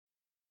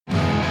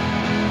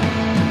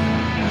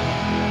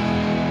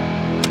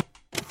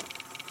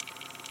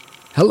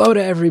Hello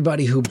to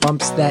everybody who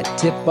bumps that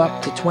tip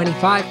up to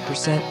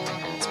 25%.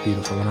 It's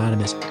Beautiful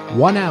Anonymous.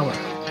 1 hour,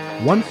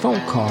 one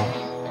phone call,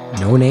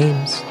 no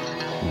names,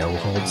 no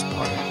holds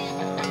barred.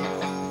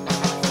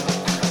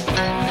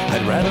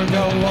 I'd rather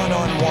go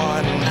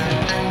one-on-one.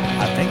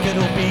 I think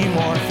it'll be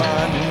more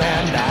fun,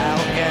 and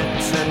I'll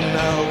get to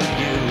know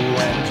you,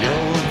 and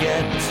you'll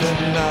get to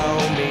know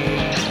me.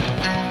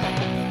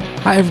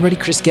 Hi everybody,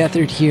 Chris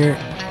Gethard here.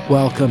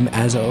 Welcome,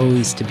 as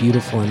always, to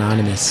Beautiful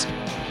Anonymous.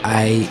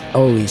 I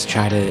always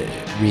try to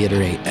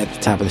reiterate at the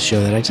top of the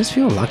show that I just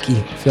feel lucky.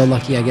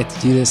 I get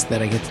to do this,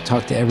 that I get to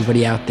talk to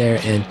everybody out there,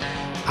 and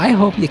I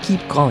hope you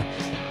keep calling.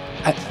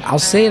 I'll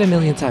say it a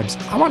million times.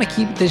 I want to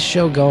keep this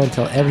show going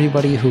until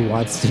everybody who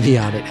wants to be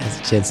on it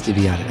has a chance to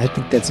be on it. I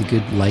think that's a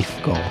good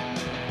life goal.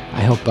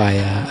 I hope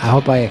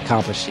I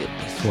accomplish it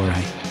before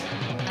I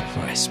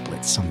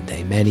split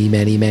someday,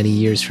 many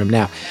years from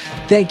now.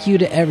 Thank you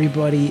to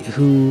everybody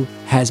who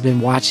has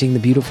been watching the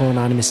Beautiful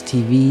Anonymous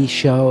TV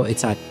show.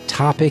 It's on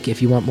Topic.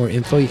 If you want more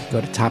info, you can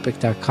go to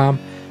topic.com.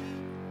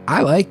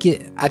 I like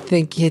it. I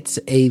think it's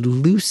a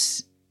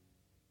loose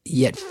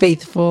yet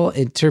faithful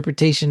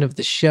interpretation of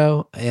the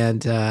show,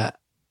 and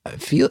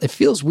it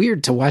feels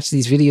weird to watch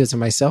these videos of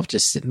myself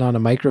just sitting on a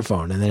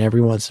microphone, and then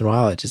every once in a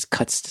while it just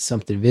cuts to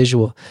something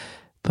visual.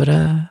 But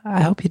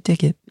I hope you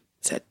dig it.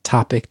 It's at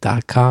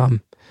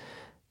topic.com.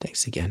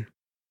 Thanks again.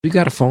 We've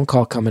got a phone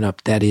call coming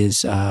up that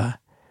is a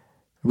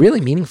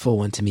really meaningful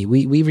one to me.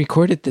 We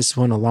recorded this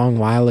one a long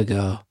while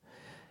ago,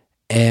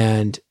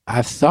 and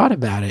I've thought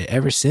about it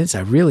ever since. I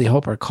really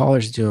hope our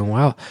caller's doing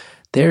well.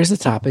 There's a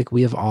topic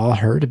we have all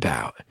heard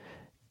about.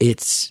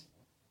 It's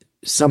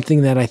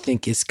something that I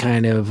think is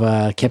kind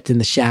of kept in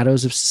the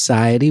shadows of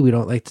society. We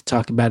don't like to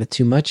talk about it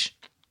too much.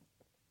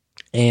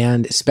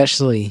 And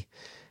especially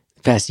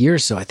the past year or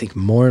so, I think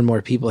more and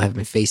more people have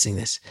been facing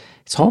this.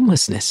 It's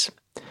homelessness.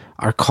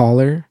 Our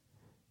caller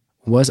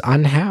was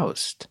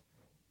unhoused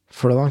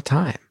for a long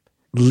time,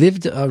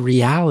 lived a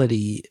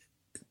reality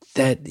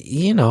that,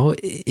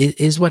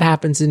 is what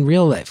happens in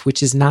real life,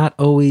 which is not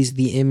always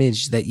the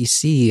image that you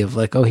see of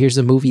like, oh, here's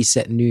a movie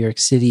set in New York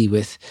City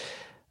with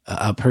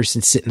a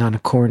person sitting on a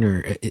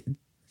corner.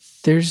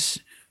 There's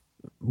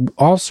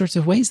all sorts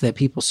of ways that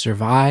people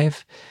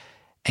survive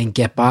and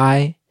get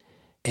by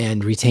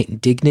and retain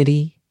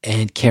dignity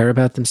and care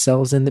about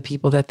themselves and the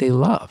people that they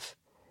love.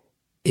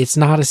 It's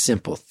not a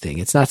simple thing.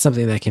 It's not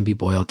something that can be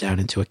boiled down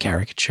into a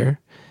caricature.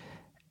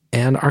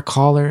 And our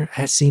caller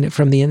has seen it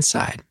from the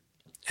inside.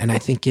 And I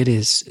think it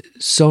is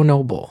so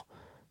noble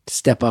to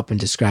step up and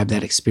describe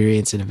that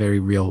experience in a very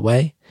real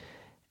way.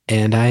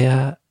 And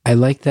I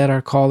like that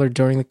our caller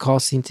during the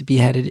call seemed to be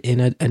headed in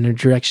a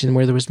direction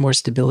where there was more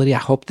stability. I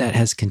hope that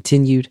has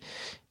continued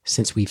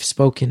since we've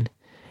spoken.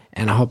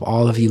 And I hope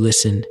all of you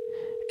listen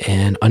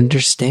and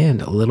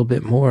understand a little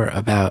bit more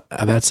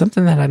about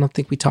something that I don't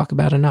think we talk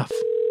about enough.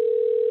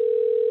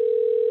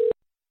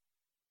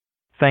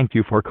 Thank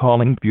you for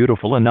calling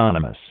Beautiful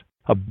Anonymous.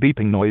 A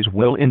beeping noise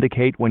will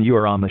indicate when you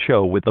are on the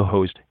show with the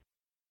host.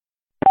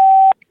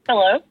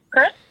 Hello,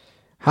 Chris?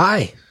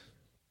 Hi.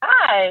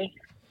 Hi.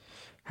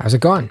 How's it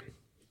going?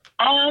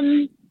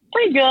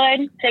 Pretty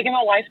good. Taking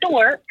my wife to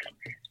work.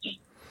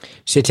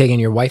 So you're taking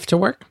your wife to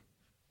work?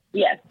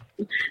 Yes.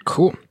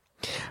 Cool.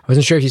 I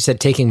wasn't sure if you said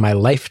taking my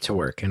life to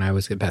work, and I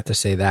was about to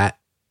say that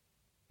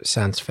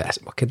sounds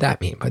fast. What could that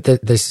mean? But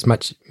this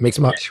makes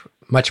much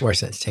more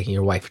sense, taking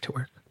your wife to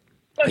work.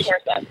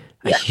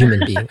 A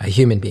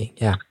human being,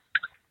 yeah.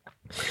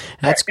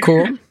 That's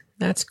cool.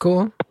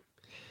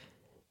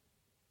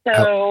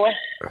 So,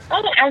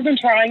 I've been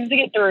trying to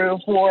get through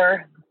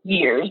for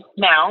years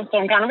now, so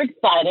I'm kind of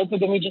excited. So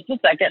give me just a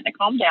second to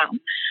calm down.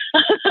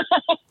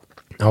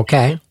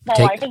 Okay. My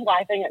wife is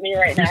laughing at me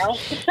right now.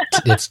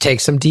 Let's take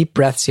some deep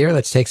breaths here.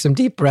 Let's take some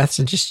deep breaths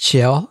and just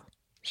chill.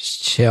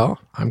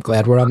 I'm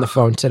glad we're on the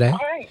phone today. All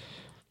right.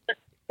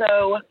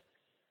 So,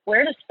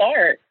 where to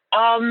start?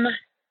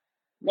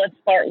 Let's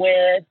start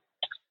with,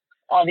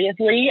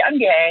 obviously, I'm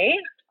gay,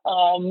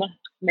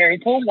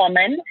 married to a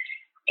woman,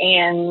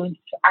 and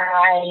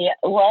I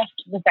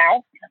left the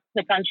South,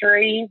 the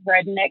country,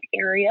 redneck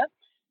area,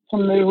 to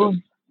move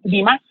to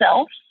be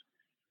myself,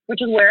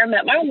 which is where I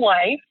met my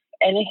wife,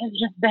 and it has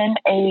just been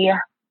a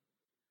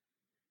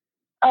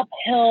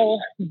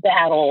uphill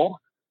battle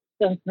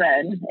since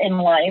then in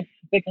life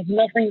because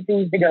nothing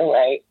seems to go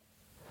right.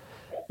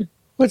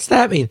 What's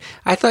that mean?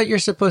 I thought you're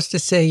supposed to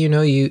say,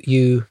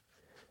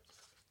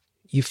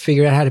 you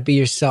figure out how to be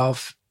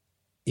yourself,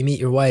 you meet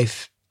your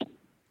wife,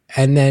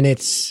 and then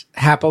it's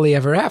happily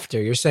ever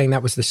after. You're saying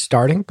that was the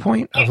starting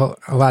point of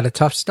a lot of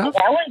tough stuff?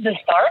 That was the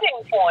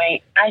starting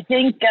point. I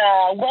think,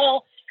 I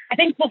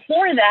think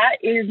before that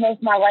is most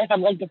of my life I'd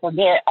like to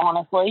forget,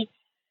 honestly.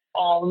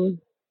 I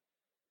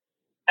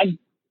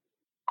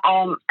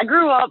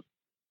grew up,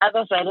 as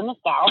I said, in the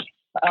South,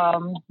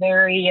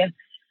 very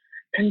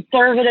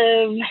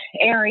conservative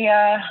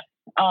area.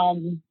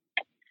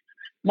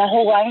 My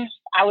whole life,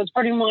 I was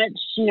pretty much,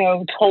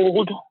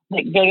 told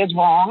that gay is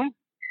wrong.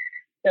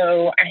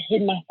 So I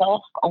hid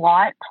myself a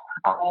lot.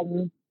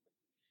 And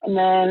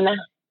then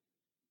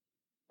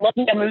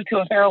lucky I moved to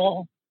a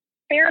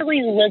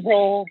fairly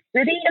liberal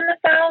city in the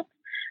South.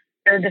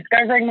 So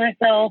discovering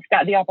myself,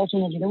 got the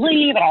opportunity to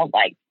leave, and I was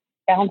like,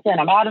 bouncing,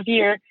 I'm out of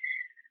here.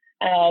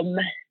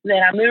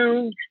 Then I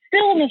moved,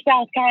 still in the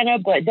South kind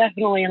of, but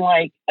definitely in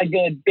like a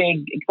good,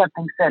 big,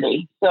 accepting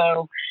city.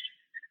 So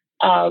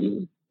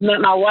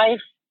met my wife.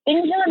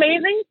 Things were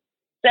amazing,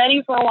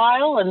 steady for a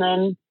while, and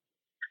then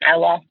I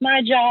lost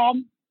my job.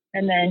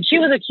 And then she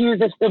was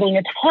accused of stealing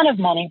a ton of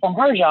money from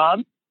her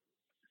job.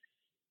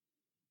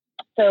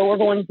 So we're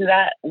going through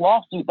that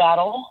lawsuit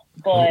battle.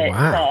 But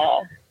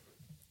wow.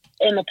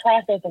 In the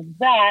process of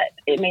that,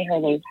 it made her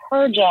lose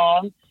her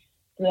job.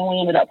 So then we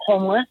ended up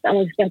homeless, and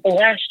we spent the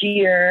last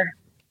year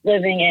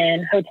living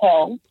in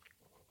hotels.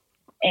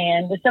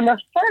 And December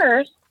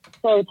 1st,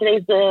 so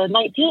today's the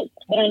 19th,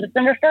 but on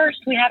December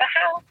 1st, we had a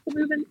house to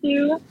move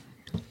into.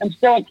 I'm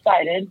so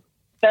excited.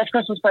 Best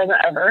Christmas present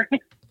ever.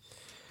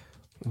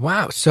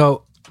 Wow.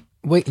 So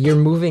wait, you're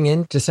moving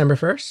in December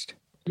 1st?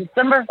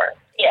 December 1st,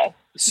 yes.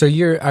 So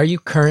are you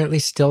currently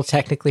still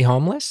technically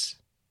homeless?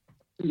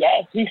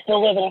 Yes, we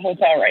still live in a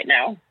hotel right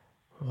now.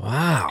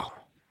 Wow.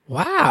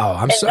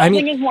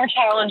 Nothing is more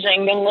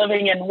challenging than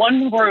living in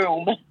one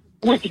room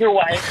with your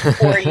wife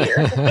for a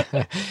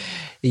year.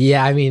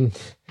 Yeah, I mean,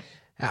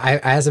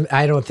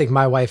 I don't think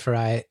my wife or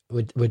I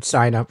would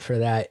sign up for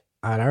that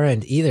on our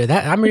end either.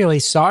 I'm really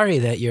sorry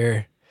that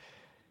you're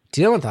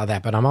dealing with all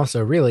that, but I'm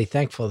also really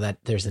thankful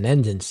that there's an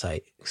end in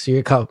sight. So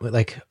you're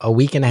like a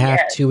week and a half,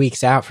 Yes. 2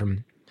 weeks out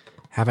from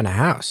having a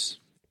house.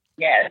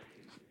 Yes.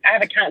 I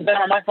have a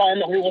countdown on my phone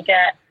that we look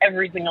at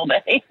every single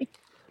day.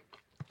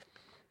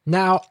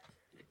 Now,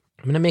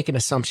 I'm going to make an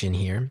assumption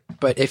here,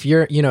 but if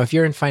you're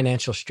in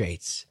financial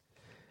straits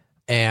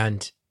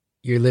and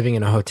you're living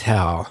in a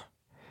hotel,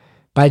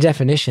 by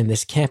definition,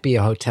 this can't be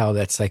a hotel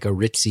that's like a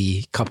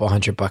ritzy couple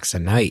 $100 a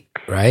night,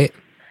 right?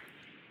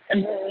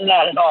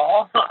 Not at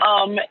all.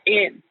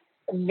 It's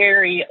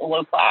very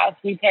low class.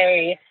 We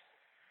pay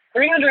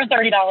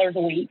 $330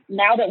 a week.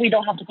 Now that we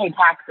don't have to pay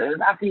taxes,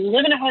 after you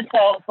live in a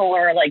hotel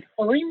for like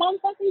 3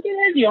 months, I think it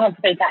is, you don't have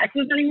to pay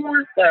taxes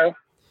anymore.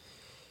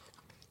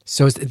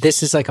 So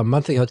this is like a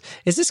monthly hotel.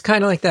 Is this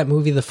kind of like that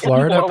movie, The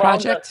Florida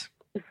Project?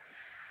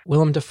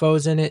 Willem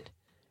Dafoe's in it.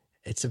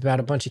 It's about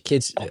a bunch of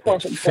kids. Of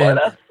course, it's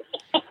Florida.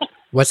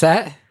 What's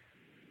that?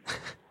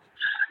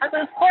 I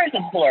said, of course,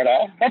 it's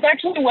Florida. That's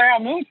actually where I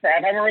moved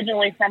from. I'm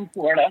originally from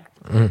Florida.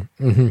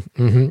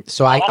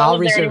 So I I'll don't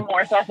live there reserve.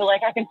 anymore, so I feel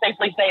like I can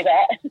safely say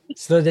that.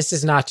 So this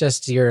is not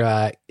just your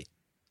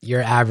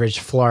average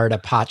Florida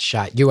pot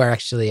shot. You are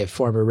actually a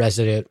former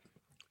resident.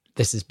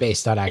 This is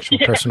based on actual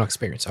personal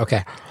experience.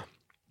 Okay.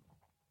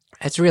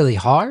 That's really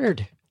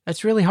hard.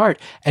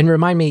 And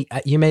remind me,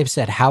 you may have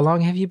said, how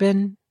long have you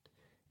been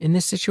in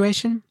this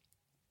situation?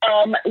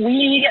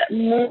 We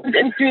moved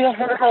into the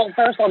hotel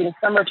first on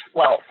December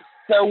 12th.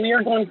 So we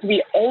are going to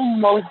be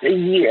almost a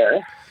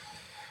year.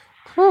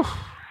 Whew.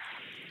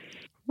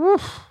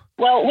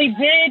 Well, we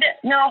did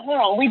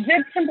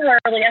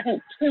temporarily, I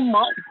think 2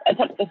 months,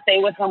 attempt to stay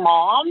with her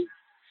mom.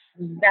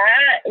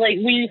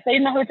 We stayed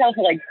in the hotel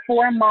for like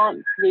 4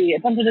 months. We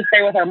attempted to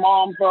stay with her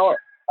mom for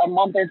a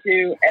month or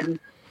two, and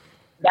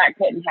that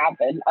couldn't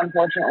happen.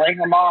 Unfortunately,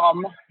 her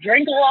mom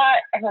drank a lot.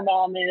 Her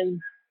mom is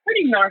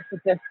pretty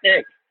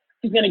narcissistic.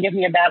 She's going to give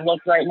me a bad look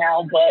right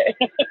now, but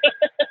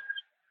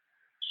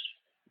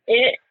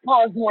it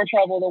caused more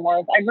trouble than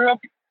worse. I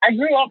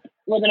grew up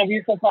with an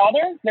abusive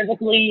father,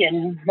 physically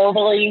and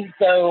verbally,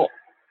 so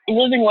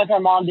living with her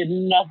mom did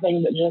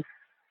nothing but just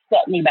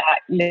set me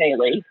back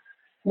daily.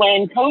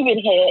 When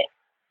COVID hit,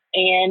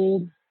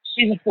 and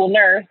she's a school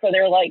nurse, so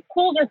they were like,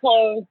 schools are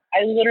closed.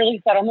 I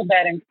literally sat on the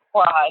bed and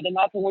cried, and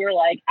that's when we were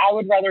like, I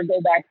would rather go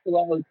back to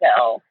a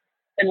hotel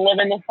than live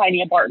in this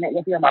tiny apartment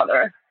with your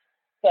mother.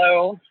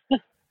 So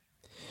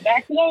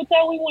back to the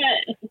hotel we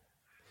went.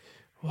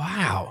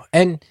 Wow.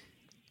 And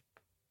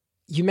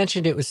you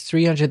mentioned it was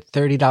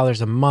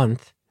 $330 a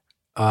month.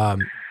 A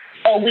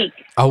week.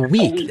 A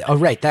week. Oh,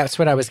 right. That's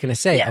what I was going to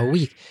say. Yeah. A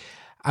week.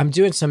 I'm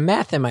doing some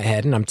math in my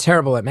head, and I'm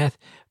terrible at math,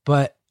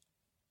 but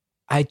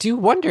I do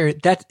wonder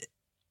that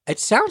it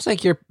sounds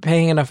like you're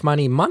paying enough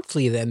money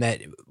monthly then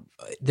that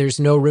there's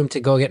no room to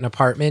go get an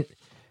apartment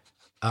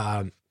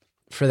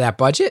for that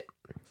budget.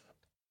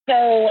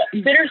 So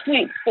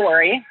bittersweet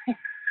story.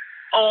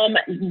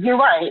 You're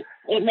right.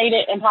 It made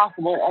it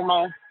impossible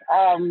almost.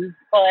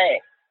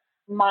 But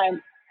my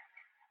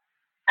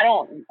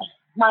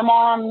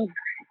mom,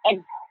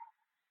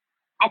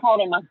 I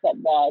called him my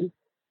stepdad.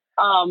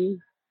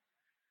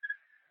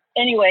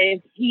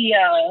 Anyways, he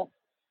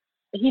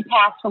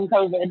passed from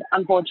COVID,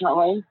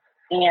 unfortunately,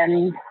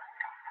 and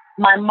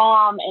my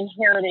mom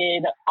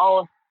inherited all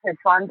of his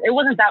funds. It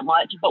wasn't that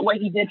much, but what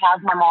he did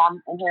have, my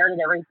mom inherited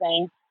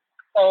everything.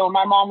 So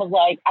my mom was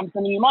like, I'm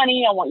sending you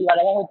money. I want you out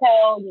of the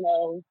hotel. You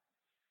know,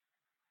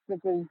 this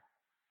is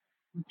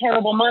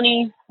terrible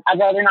money. I'd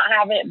rather not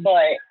have it,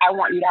 but I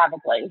want you to have a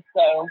place.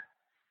 So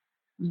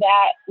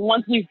that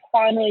once we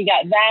finally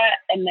got that,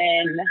 and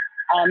then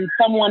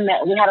someone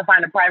that we had to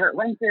find a private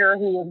renter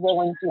who was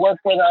willing to work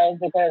with us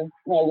because,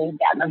 you know, we'd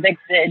gotten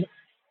evicted.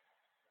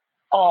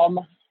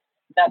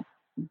 that's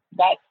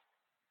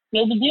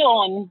sealed the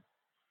deal, and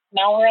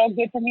now we're all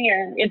good from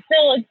here. It's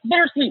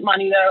bittersweet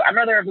money though. I'd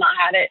rather have not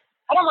had it.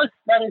 I'd almost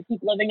rather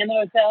keep living in the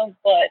hotel,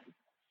 but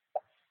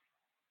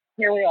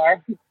here we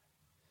are.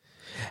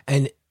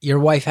 And your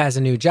wife has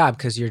a new job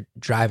because you're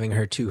driving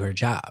her to her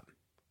job.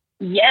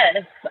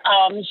 Yes.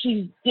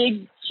 She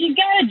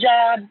got a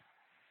job.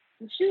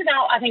 She was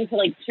out, I think, for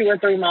like 2 or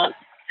 3 months,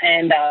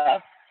 and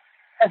her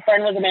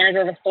friend was a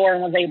manager of a store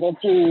and was able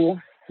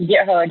to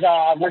get her a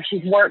job where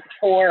she's worked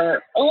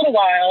for a little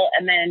while,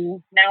 and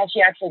then now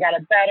she actually got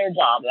a better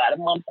job about a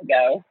month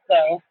ago.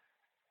 So,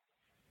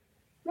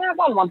 yeah,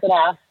 about a month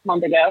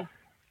ago.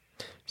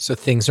 So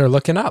things are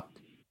looking up.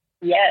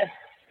 Yes,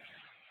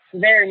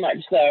 very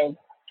much so.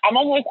 I'm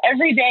almost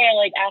every day I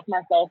like ask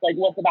myself like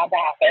what's about to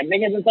happen,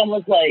 because it's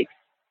almost like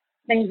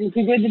things are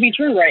too good to be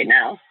true right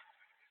now.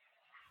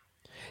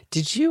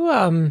 Did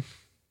you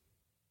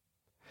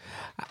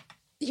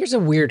here's a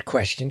weird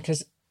question,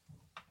 because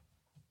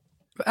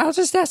I'll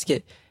just ask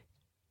it.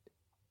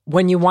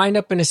 When you wind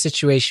up in a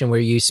situation where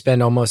you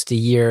spend almost a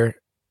year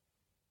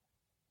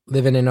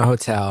living in a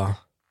hotel,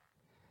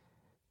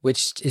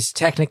 which is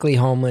technically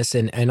homeless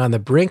and on the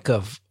brink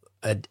of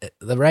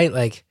right,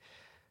 like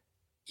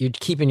you're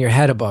keeping your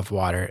head above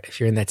water if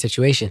you're in that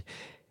situation.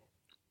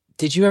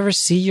 Did you ever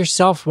see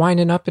yourself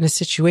winding up in a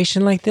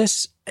situation like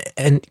this?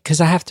 And because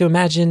I have to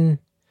imagine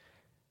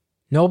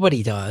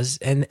nobody does.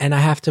 And I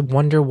have to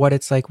wonder what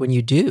it's like when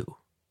you do.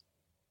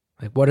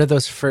 Like, what are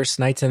those first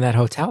nights in that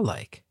hotel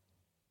like?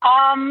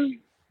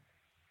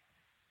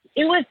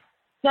 It was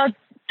such,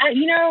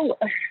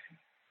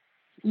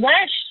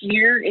 last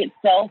year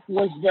itself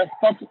was just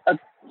such a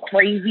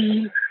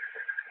crazy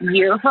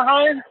year for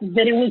us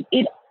that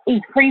it as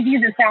crazy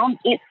as it sounds,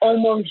 it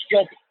almost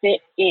just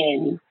fit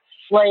in.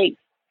 Like,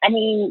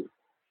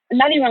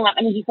 not even,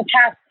 just the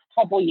past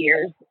couple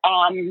years.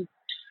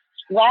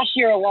 Last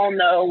year alone,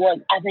 though,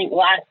 was, I think,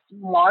 last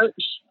March,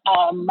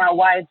 my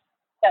wife's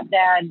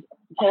stepdad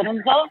killed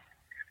himself.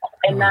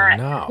 And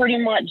pretty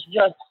much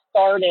just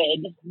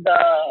started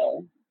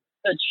the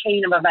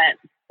chain of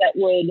events that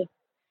would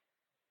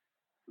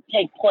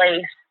take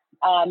place.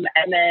 And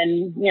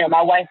then,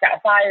 my wife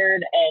got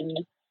fired,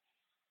 and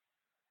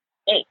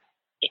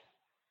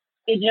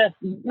it just,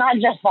 not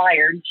just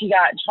fired, she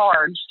got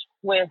charged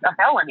with a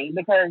felony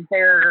because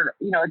they're,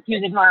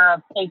 accusing her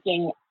of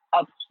taking a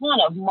ton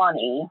of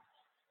money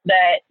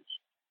that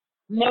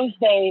most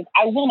days,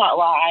 I will not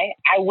lie,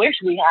 I wish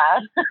we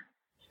had.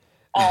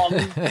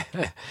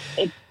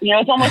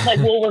 It's almost like,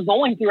 well, we're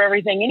going through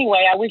everything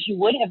anyway. I wish you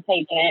would have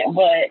taken it,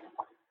 but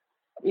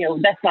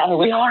that's not who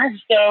we are.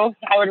 So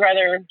I would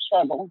rather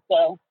struggle.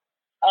 So,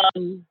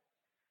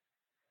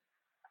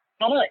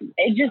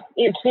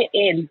 it fit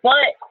in,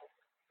 but,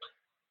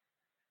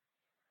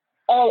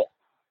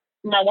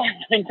 my wife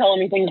has been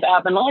telling me things that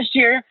happened last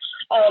year.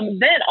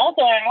 Then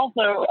also,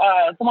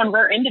 someone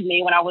rear-ended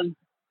me when I was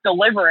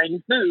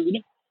delivering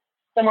food.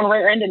 Someone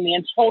rear-ended me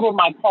and totaled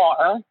my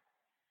car.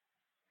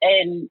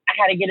 And I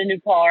had to get a new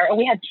car. And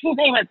we had 2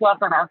 payments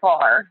left on our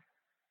car.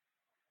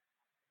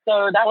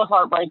 So that was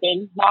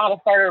heartbreaking. Now I had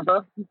to start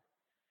over.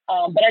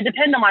 But I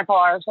depend on my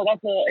car. So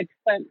that's an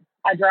expense.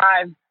 I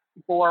drive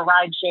for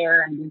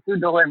rideshare and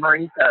food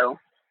delivery. So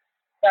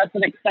that's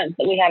an expense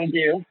that we had to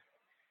do.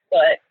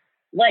 But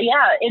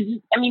yeah,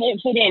 it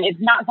fit in.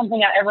 It's not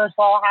something I ever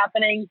saw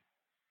happening.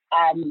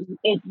 But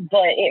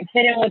it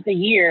fit in with the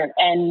year.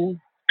 And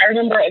I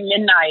remember at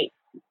midnight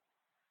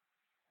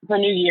for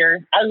New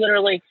Year, I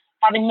literally,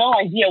 having no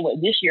idea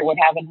what this year would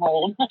have in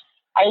hold,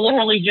 I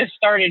literally just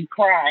started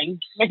crying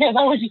because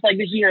I was just like,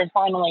 this year is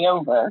finally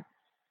over.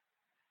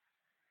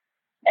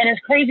 And as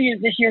crazy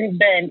as this year has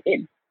been,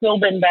 it's still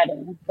been better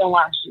than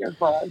last year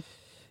for us.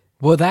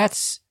 Well,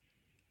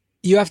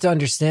 you have to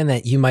understand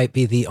that you might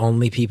be the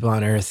only people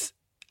on earth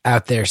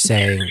out there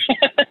saying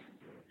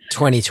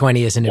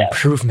 2020 is an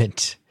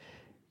improvement.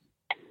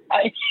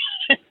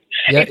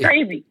 It's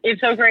crazy.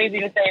 It's so crazy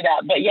to say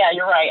that. But yeah,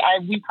 you're right.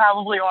 We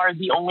probably are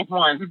the only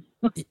ones.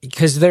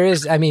 Because there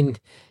is,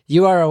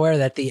 you are aware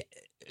that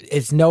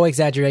it's no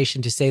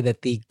exaggeration to say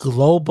that the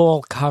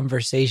global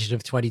conversation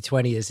of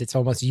 2020 is it's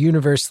almost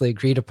universally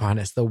agreed upon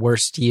as the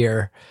worst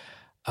year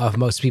of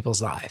most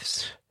people's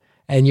lives.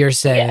 And you're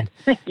saying,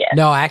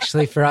 no,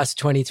 actually for us,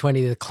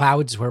 2020, the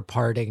clouds were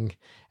parting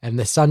and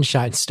the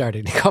sunshine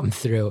starting to come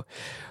through.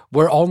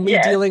 We're only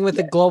dealing with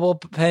a global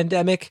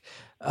pandemic,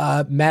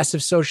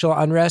 massive social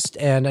unrest,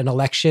 and an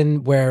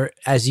election where,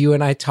 as you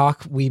and I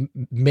talk, we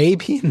may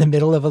be in the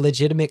middle of a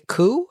legitimate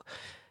coup.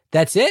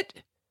 That's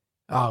it?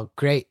 Oh,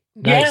 great.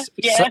 Nice.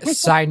 Yeah.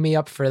 Sign me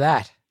up for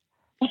that.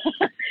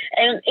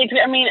 And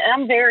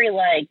I'm very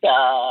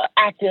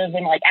active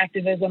in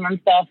activism and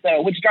stuff,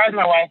 so which drives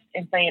my wife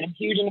insane. I'm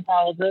huge into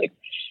politics.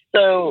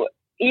 So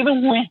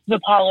even with the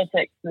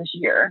politics this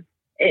year,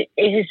 it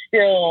is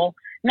still,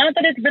 not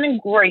that it's been a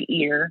great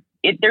year.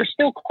 There's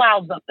still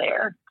clouds up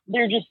there.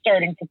 They're just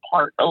starting to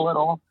part a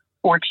little,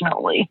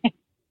 fortunately.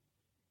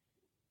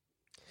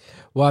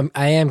 Well,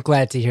 I am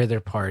glad to hear they're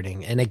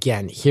parting. And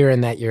again, hearing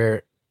that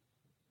you're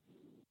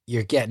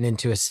getting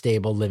into a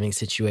stable living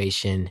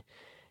situation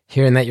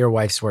hearing that your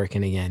wife's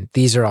working again.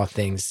 These are all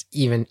things,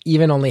 even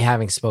only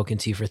having spoken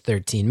to you for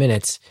 13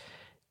 minutes,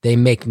 they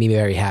make me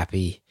very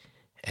happy.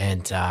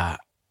 And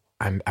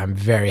I'm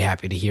very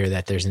happy to hear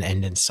that there's an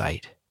end in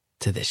sight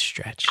to this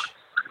stretch.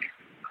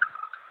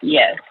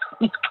 Yes.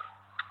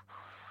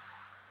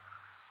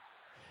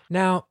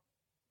 Now,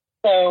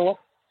 So,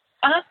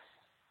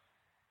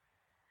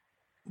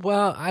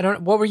 well,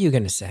 what were you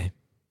going to say?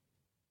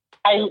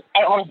 I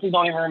honestly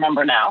don't even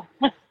remember now.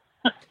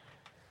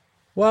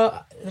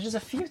 Well, there's a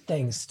few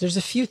things. There's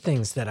a few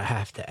things that I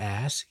have to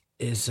ask.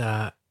 Is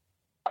like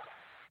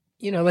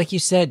you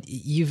said,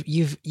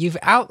 you've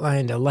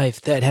outlined a life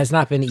that has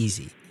not been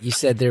easy. You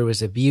said there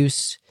was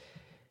abuse.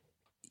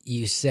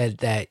 You said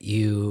that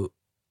you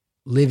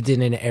lived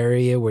in an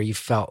area where you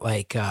felt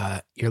like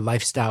your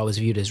lifestyle was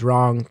viewed as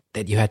wrong,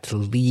 that you had to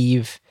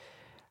leave.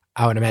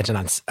 I would imagine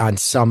on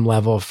some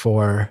level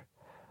for,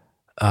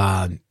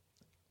 like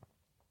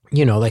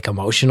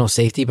emotional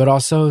safety, but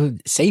also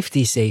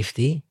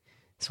safety.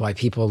 That's why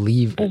people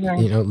leave,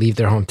 leave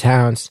their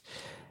hometowns.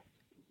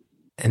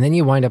 And then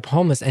you wind up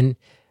homeless. And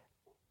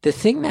the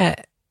thing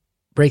that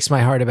breaks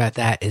my heart about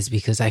that is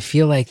because I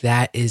feel like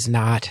that is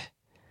not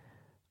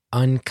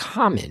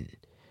uncommon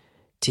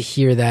to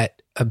hear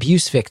that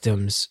abuse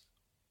victims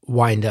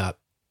wind up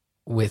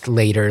with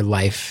later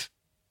life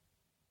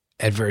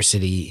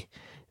adversity,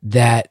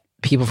 that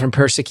people from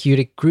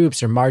persecuted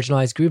groups or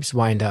marginalized groups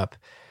wind up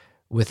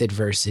with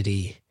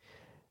adversity.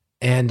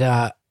 And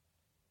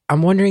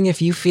I'm wondering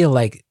if you feel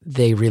like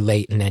they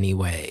relate in any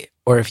way,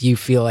 or if you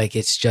feel like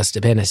it's just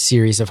been a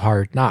series of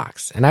hard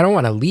knocks. And I don't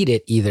want to lead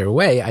it either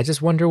way. I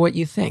just wonder what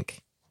you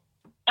think.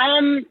 I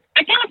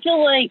kind of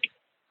feel like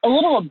a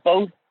little of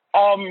both.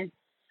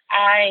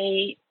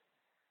 I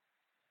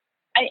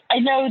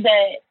know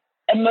that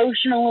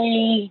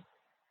emotionally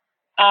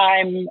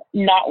I'm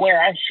not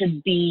where I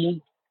should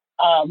be.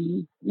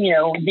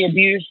 The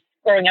abuse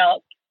growing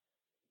up,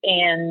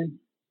 and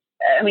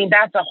I mean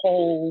that's a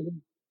whole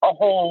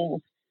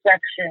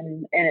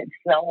section in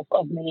itself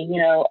of me.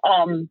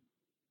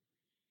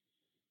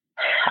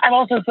 I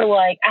also feel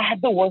like I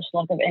had the worst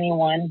luck of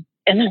anyone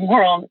in the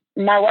world.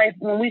 My wife,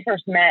 when we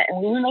first met,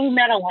 and we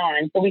met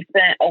online, so we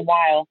spent a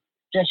while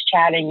just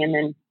chatting and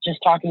then just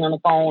talking on the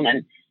phone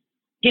and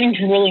getting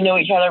to really know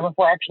each other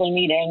before actually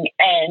meeting.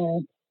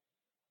 And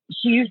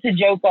she used to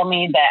joke on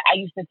me that I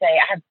used to say,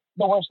 I have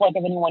the worst luck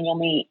of anyone you'll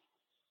meet.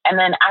 And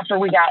then after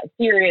we got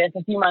serious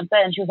a few months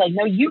in, she was like,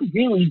 no, you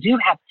really do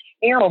have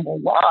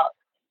terrible luck.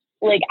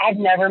 Like, I've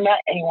never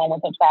met anyone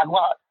with such bad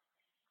luck.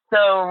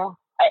 So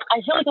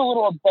I feel like a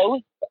little of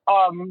both.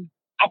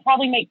 I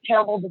probably make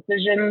terrible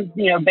decisions,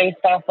 based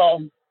off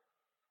of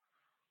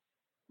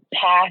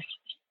past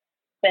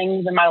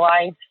things in my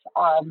life.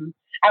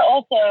 I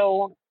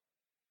also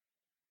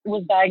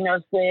was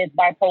diagnosed with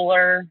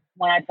bipolar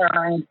when I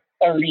turned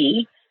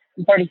 30.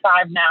 I'm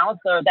 35 now,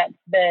 so that's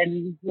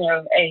been,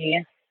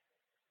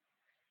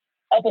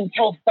 up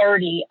until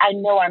 30, I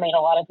know I made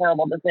a lot of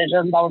terrible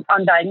decisions. I was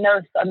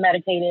undiagnosed,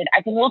 unmedicated.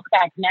 I can look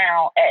back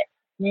now at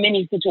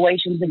many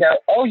situations and go,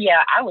 oh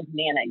yeah, I was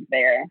manic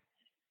there.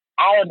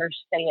 I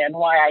understand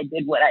why I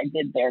did what I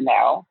did there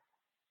now.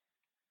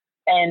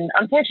 And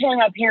unfortunately,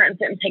 my parents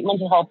didn't take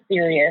mental health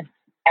serious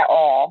at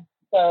all.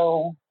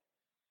 So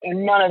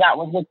none of that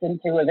was looked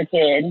into as a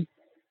kid.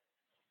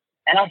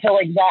 And I feel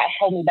like that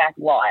held me back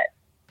a lot.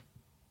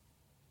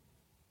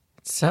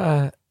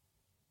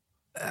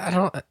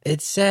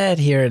 It's sad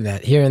hearing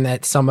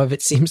that some of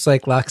it seems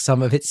like luck,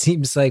 some of it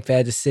seems like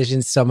bad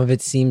decisions, some of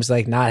it seems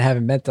like not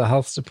having mental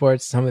health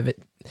support, some of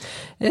it,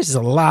 there's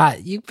a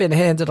lot. You've been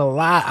handed a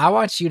lot. I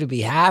want you to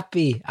be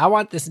happy. I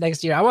want this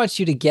next year. I want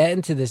you to get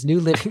into this new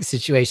living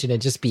situation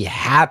and just be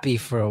happy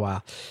for a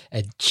while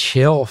and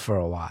chill for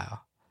a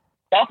while.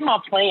 That's my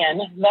plan.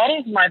 That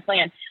is my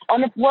plan.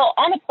 On the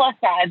plus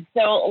side,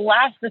 so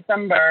last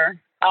December,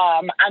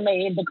 I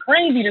made the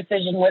crazy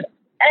decision with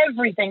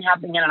everything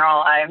happening in our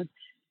lives.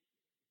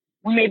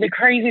 We made the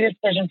crazy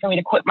decision for me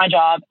to quit my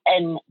job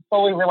and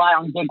fully rely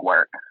on gig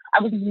work. I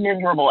was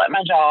miserable at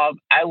my job.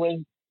 I was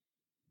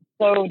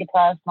so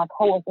depressed. My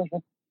coworkers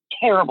were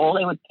terrible.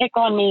 They would pick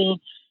on me.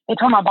 They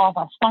told my boss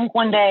I stunk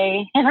one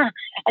day. I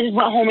just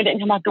went home and didn't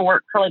come back to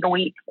work for like a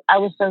week. I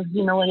was so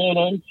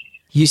humiliated.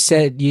 You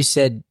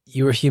said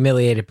you were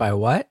humiliated by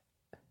what?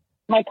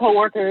 My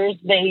coworkers,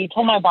 they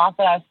told my boss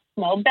that I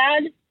smelled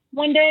bad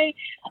one day.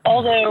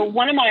 Although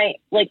one of my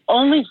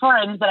only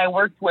friends that I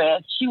worked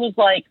with, she was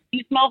like,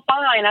 you smell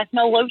fine. I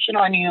smell lotion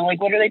on you.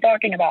 Like, what are they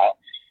talking about?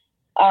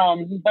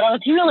 But I was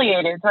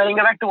humiliated. So I didn't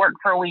go back to work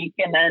for a week.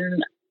 And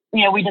then,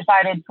 we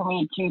decided for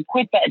me to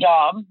quit that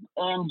job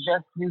and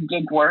just do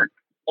gig work.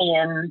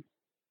 And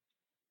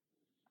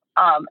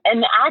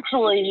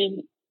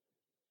actually,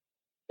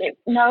 it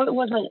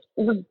wasn't.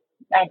 It was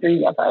after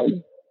you got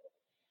fired.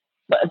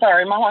 But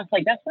sorry, my wife's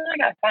like, that's when I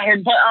got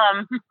fired. But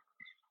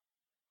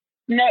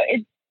no,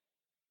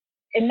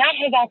 and that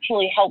has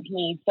actually helped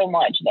me so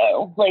much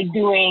though. Like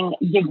doing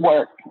gig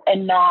work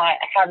and not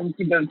having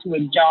to go to a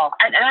job.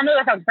 And I know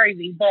that sounds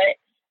crazy, but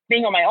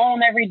being on my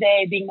own every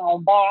day, being my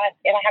own boss,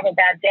 if I have a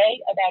bad day,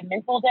 a bad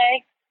mental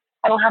day,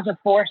 I don't have to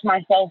force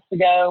myself to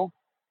go.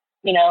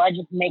 You know, I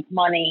just make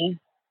money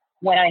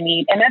when I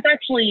need. And that's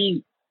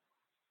actually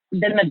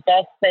been the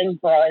best thing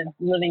for us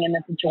living in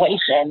this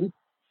situation,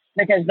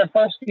 because the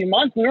first few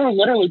months we were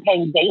literally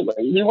paying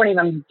daily. We weren't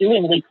even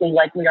doing weekly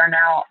like we are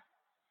now.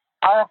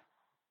 A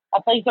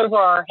place over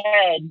our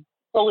head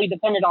solely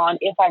depended on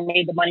if I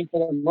made the money for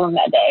the room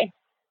that day.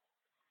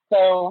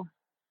 So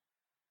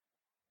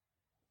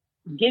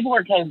gig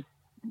work has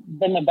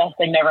been the best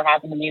thing that ever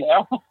happened to me,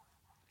 though.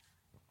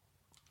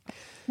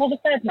 Well,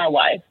 besides my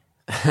wife.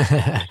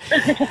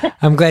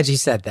 I'm glad you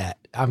said that.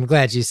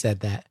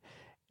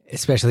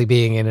 Especially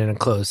being in an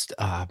enclosed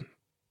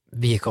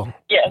vehicle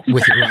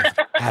with your wife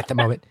at the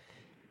moment.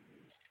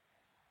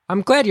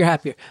 I'm glad you're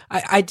happier.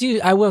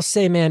 I will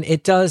say, man,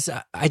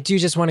 I do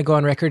just want to go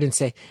on record and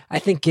say, I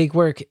think gig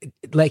work,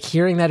 like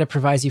hearing that it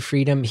provides you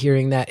freedom,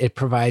 hearing that it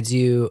provides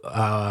you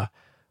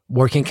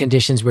working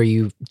conditions where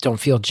you don't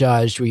feel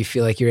judged, where you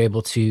feel like you're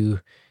able to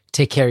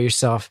take care of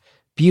yourself.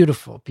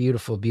 Beautiful,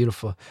 beautiful,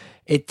 beautiful.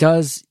 It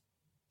does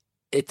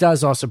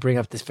also bring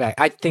up this fact.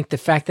 I think the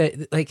fact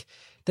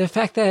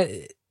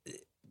that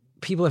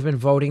people have been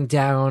voting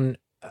down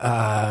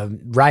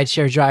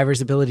rideshare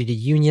drivers' ability to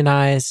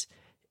unionize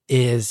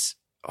is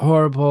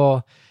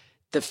horrible.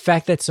 The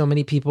fact that so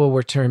many people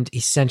were termed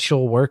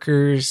essential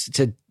workers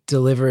to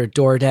deliver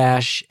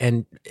DoorDash,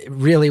 and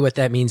really what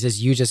that means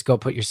is you just go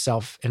put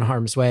yourself in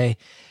harm's way.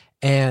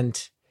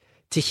 And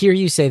to hear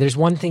you say, there's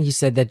one thing you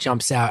said that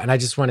jumps out, and I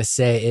just want to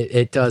say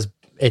it does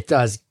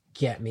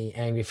get me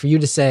angry. For you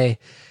to say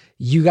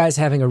you guys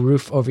having a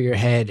roof over your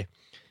head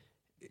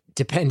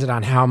depended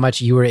on how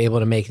much you were able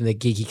to make in the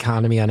gig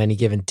economy on any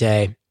given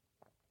day,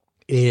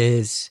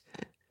 there's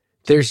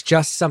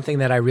just something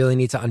that I really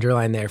need to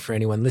underline there for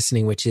anyone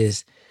listening, which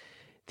is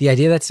the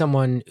idea that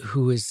someone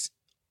who has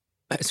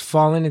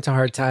fallen into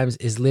hard times,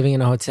 is living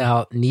in a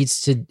hotel,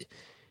 needs to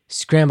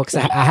scramble.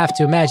 Because I have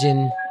to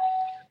imagine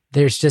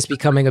there's just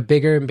becoming a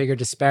bigger and bigger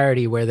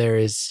disparity where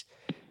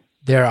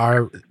there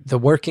are the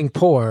working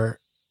poor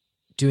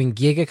doing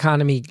gig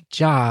economy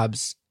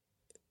jobs,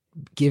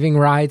 giving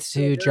rides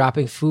to,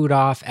 dropping food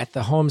off at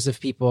the homes of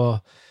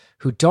people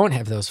who don't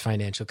have those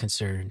financial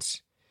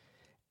concerns.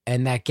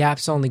 And that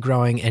gap's only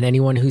growing. And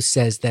anyone who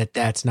says that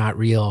that's not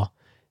real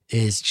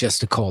is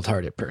just a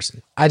cold-hearted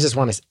person. I just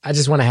want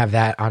to have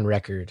that on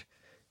record.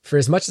 For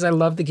as much as I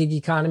love the gig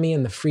economy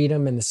and the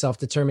freedom and the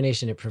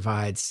self-determination it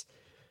provides,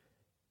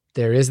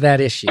 there is that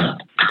issue.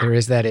 And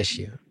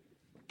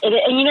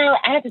you know,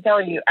 I have to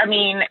tell you, I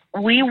mean,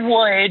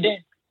 the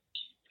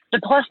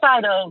plus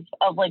side of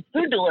like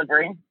food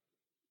delivery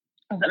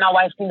is that my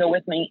wife can go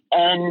with me,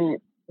 and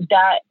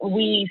that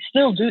we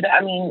still do that.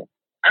 I mean,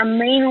 I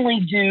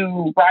mainly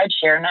do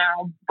rideshare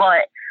now,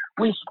 but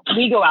we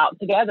go out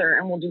together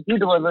and we'll do food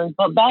deliveries.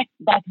 But back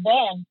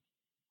then,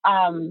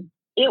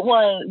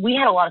 we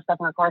had a lot of stuff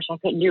in our car, so I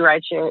couldn't do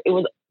rideshare. It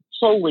was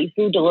solely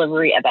food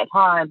delivery at that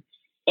time.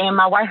 And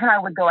my wife and I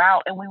would go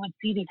out and we would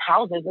see these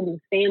houses and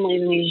these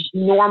families and these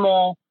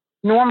normal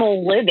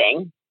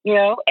living, you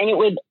know, and it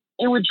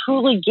would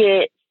truly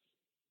get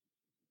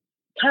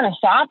kind of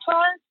sad for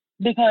us,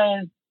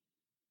 because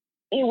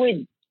it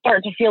would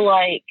start to feel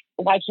like,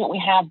 why can't we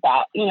have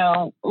that? You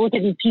know, look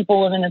at these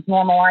people living this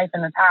normal life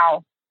in this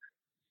house,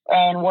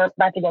 and we're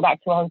about to go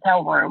back to a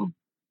hotel room.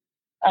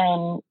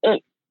 And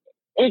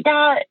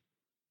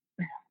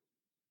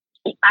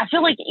I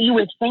feel like you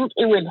would think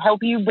it would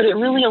help you, but it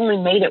really only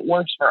made it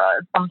worse for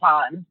us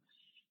sometimes.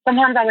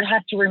 Sometimes I would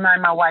have to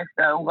remind my wife,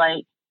 though,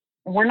 like,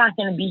 we're not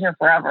going to be here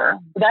forever.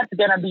 That's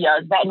going to be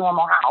us, that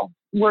normal house.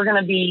 We're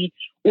going to be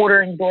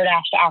ordering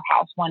DoorDash to our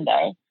house one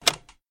day.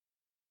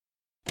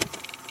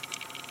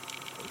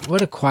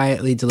 What a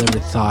quietly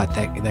delivered thought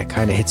that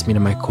kind of hits me to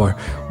my core.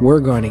 We're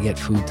going to get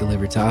food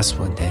delivered to us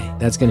one day.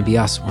 That's going to be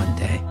us one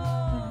day.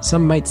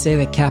 Some might say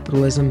that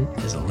capitalism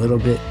is a little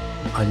bit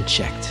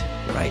unchecked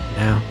right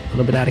now, a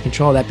little bit out of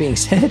control. That being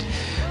said,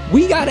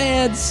 we got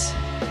ads.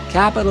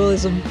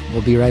 Capitalism.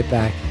 We'll be right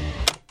back.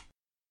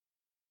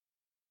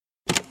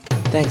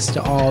 Thanks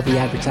to all the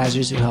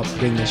advertisers who helped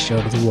bring this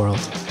show to the world.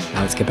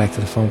 Now let's get back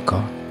to the phone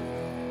call.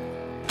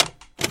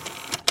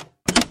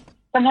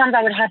 Sometimes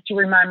I would have to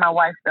remind my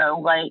wife, though,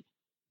 like,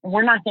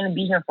 we're not going to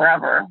be here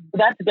forever.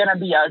 That's going to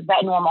be us,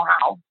 that normal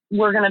house.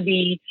 We're going to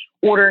be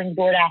ordering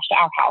DoorDash to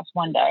our house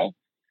one day.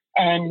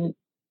 And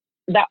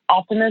that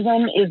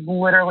optimism is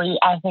literally,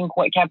 I think,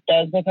 what kept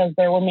us, because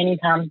there were many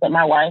times that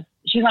my wife,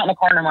 she's not in the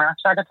car anymore,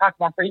 so I could talk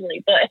about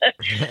freely, but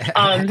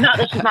not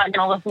that she's not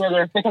going to listen to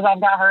this, because I've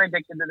got her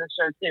addicted to this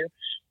show too.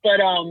 But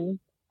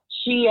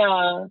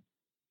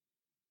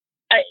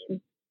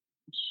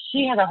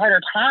she has a harder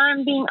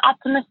time being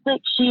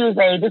optimistic. She is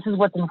this is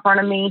what's in front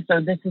of me, so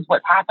this is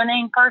what's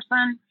happening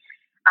person.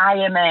 I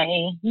am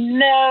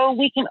no,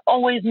 we can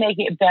always make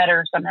it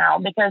better somehow,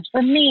 because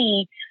for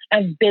me,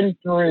 I've been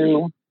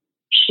through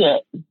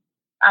shit.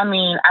 I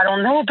mean, I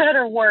don't know a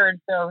better word,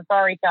 so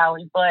sorry,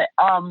 Callie, but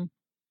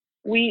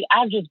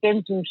I've just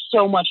been through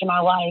so much in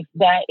my life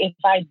that if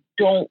I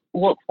don't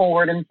look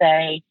forward and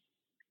say,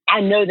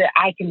 I know that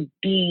I can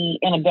be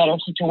in a better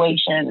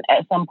situation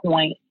at some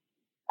point,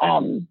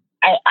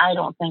 I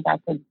don't think I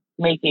could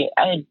make it.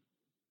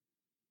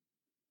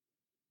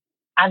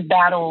 I've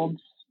battled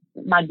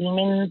my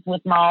demons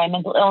with my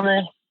mental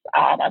illness.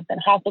 I've been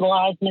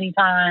hospitalized many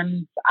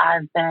times.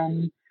 I've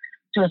been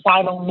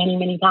suicidal many,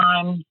 many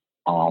times.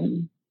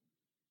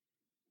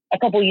 A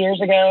couple years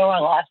ago, I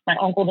lost my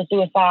uncle to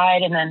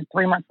suicide, and then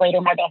 3 months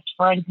later, my best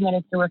friend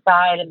committed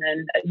suicide, and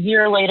then a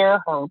year later,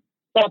 her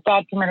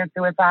stepdad committed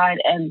suicide.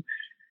 And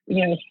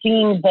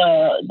seeing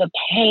the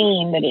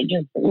pain that it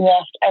just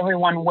left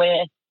everyone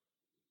with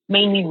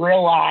made me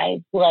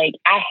realize, like,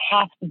 I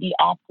have to be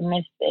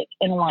optimistic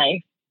in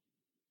life,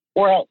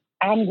 or else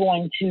I'm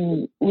going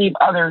to leave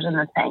others in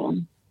the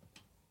same.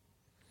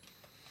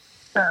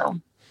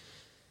 So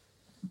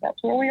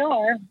that's where we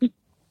are.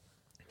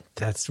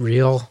 That's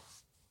real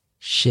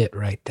shit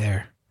right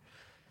there.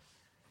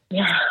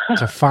 Yeah.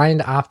 To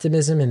find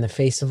optimism in the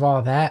face of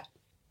all that,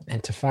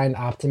 and to find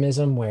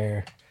optimism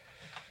where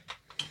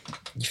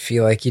you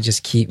feel like you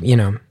just keep,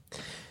 you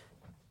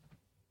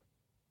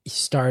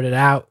started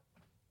out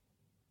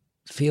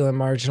feeling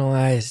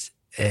marginalized,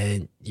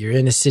 and you're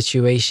in a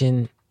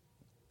situation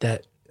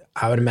that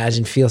I would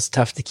imagine feels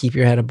tough to keep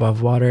your head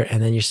above water,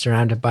 and then you're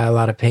surrounded by a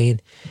lot of pain,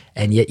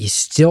 and yet you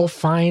still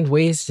find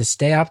ways to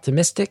stay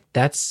optimistic.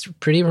 That's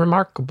pretty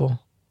remarkable.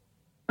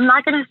 I'm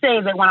not going to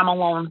say that when I'm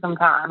alone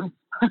sometimes,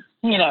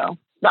 the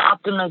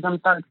optimism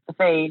starts to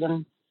fade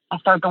and I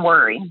start to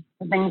worry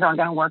that things aren't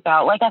going to work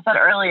out. Like I said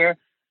earlier,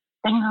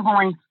 things are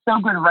going so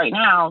good right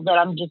now that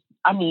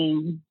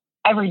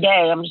every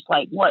day I'm just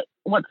like, what's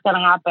going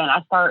to happen?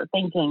 I start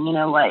thinking,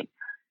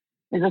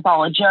 is this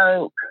all a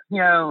joke?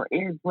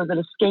 Was it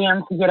a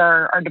scam to get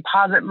our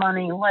deposit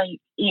money? Like,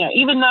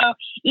 even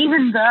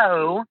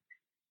though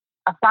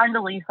I signed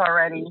a lease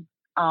already,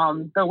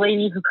 the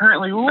lady who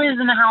currently lives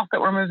in the house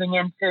that we're moving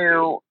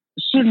into,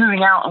 she's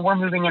moving out and we're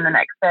moving in the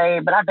next day,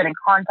 but I've been in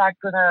contact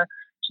with her.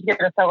 She's going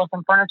to sell us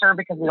some furniture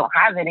because we don't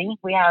have any.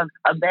 We have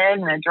a bed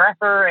and a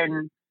dresser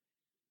and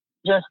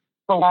just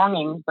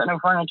belongings, but no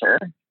furniture.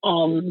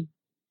 So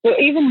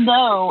even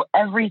though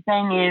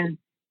everything is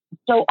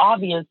so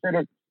obvious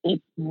that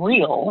it's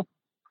real,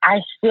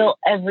 I still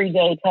every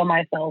day tell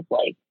myself,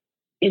 like,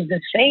 is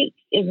this fake?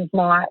 Is this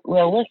not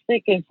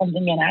realistic? Is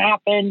something going to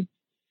happen?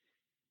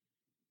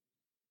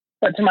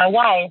 But to my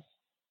wife,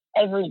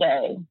 every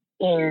day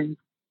is,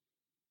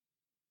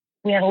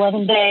 we have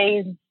 11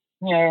 days,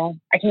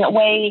 I can't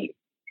wait.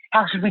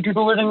 How should we do the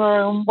living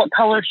room? What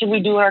color should we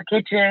do our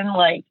kitchen?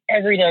 Like,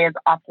 every day is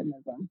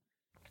optimism.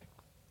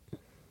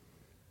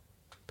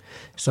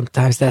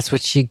 Sometimes that's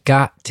what you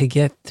got to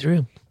get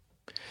through.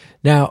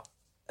 Now,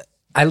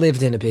 I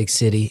lived in a big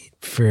city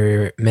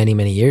for many,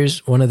 many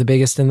years, one of the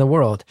biggest in the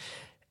world.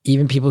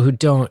 Even people who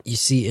don't, you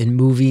see in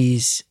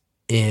movies,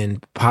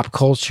 in pop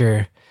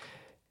culture,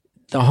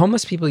 the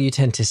homeless people you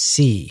tend to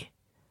see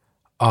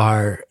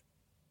are,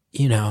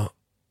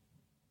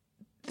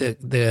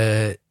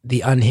 the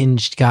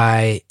unhinged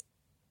guy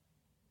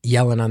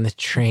yelling on the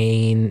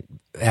train,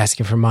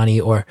 asking for money,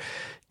 or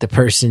the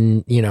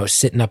person,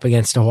 sitting up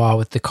against a wall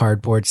with the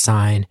cardboard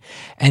sign.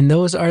 And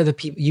those are the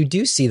people, you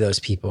do see those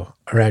people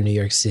around New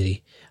York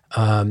City.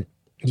 Those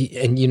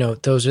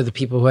are the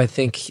people who I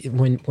think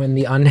when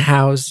the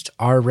unhoused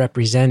are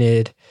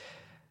represented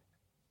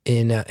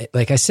in,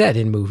 like I said,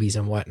 in movies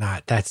and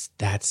whatnot,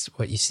 that's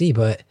what you see.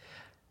 But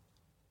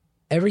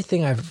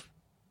everything I've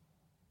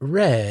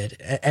read,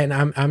 and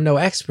I'm no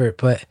expert,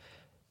 but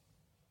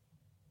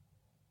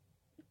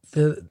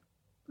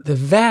the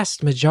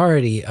vast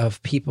majority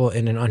of people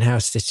in an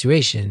unhoused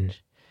situation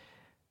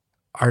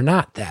are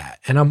not that.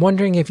 And I'm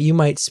wondering if you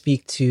might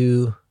speak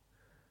to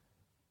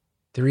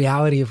the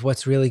reality of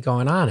what's really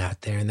going on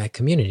out there in that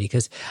community.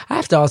 Because I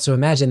have to also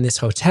imagine this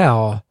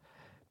hotel,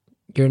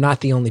 you're not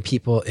the only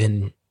people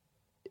in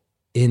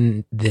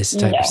this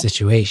type of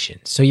situation.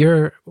 So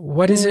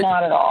what is it?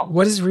 Not at all.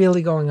 What is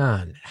really going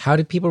on? How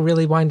do people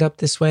really wind up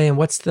this way? And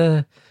what's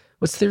the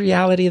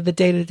reality of the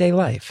day-to-day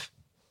life?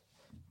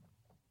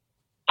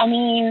 I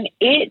mean,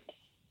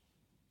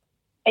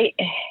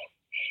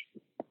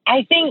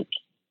 I think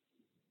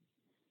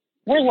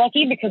we're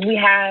lucky because we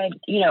had,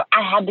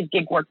 I had the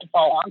gig work to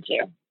fall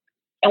onto,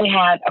 and we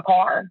had a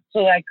car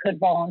so that I could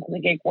fall onto the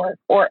gig work,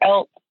 or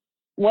else,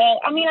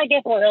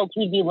 or else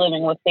we'd be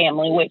living with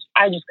family, which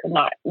I just could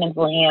not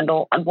mentally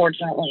handle,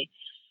 unfortunately.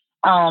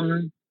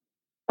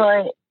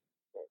 But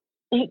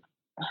I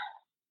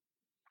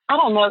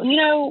don't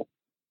know,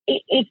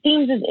 it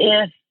seems as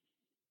if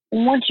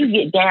once you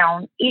get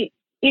down, it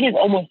is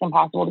almost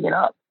impossible to get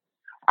up.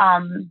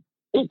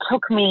 It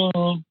took me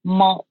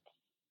months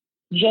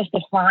just to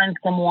find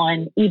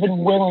someone even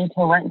willing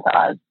to rent to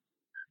us.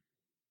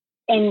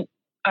 And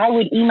I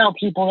would email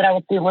people that I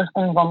would see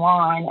listings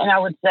online, and I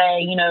would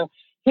say,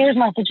 here's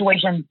my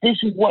situation. This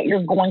is what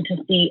you're going to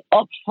see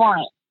up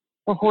front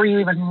before you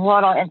even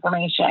run our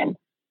information.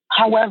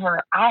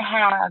 However, I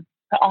have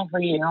to offer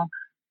you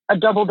a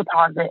double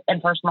deposit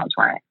and first month's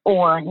rent,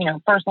 or,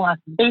 first and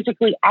last.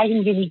 Basically, I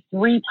can give you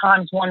 3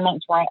 times 1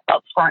 month's rent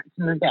up front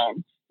to move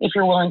in if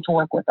you're willing to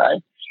work with us.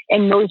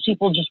 And most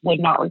people just would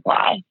not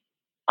reply.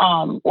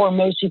 Or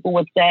most people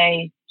would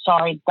say,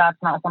 sorry, that's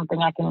not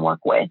something I can work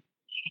with.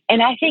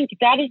 And I think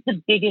that is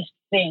the biggest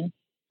thing.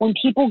 When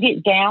people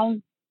get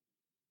down,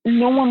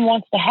 no one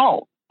wants to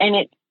help, and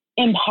it's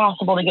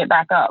impossible to get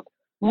back up.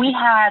 We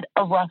had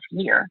a rough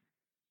year,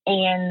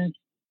 and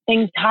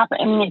things happen.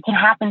 I mean, it can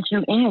happen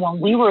to anyone.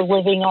 We were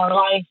living our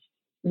life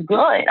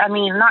good. I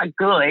mean, not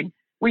good.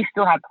 We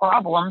still had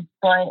problems,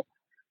 but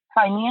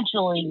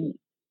financially,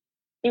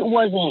 it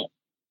wasn't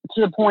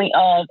to the point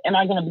of, am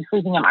I going to be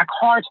sleeping in my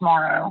car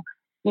tomorrow?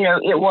 You know,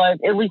 it was,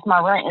 at least my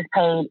rent is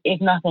paid,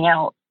 if nothing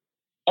else.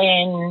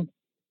 And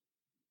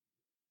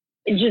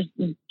it just,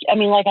 I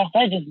mean, like I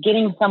said, just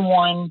getting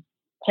someone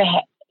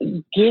to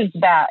give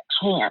that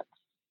chance.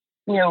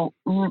 You know,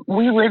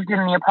 we lived in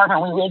the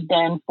apartment we lived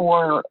in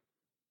for,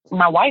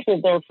 my wife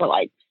was there for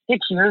like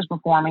 6 years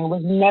before me,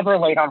 was never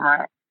late on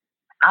rent.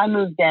 I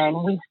moved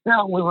in,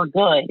 we were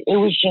good. It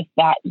was just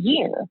that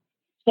year.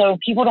 So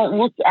people don't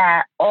look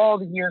at all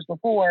the years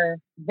before,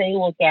 they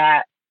look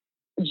at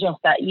just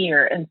that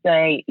year and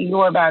say,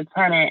 you're a bad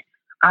tenant.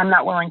 I'm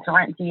not willing to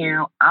rent to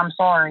you. I'm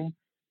sorry.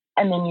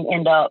 And then you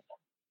end up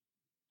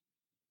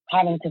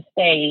having to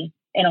stay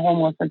in a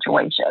homeless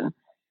situation.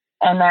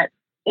 And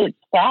it's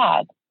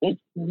sad. It's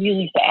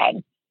really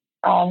sad.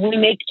 We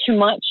make too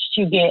much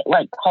to get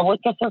like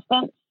public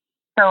assistance.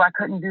 So I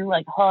couldn't do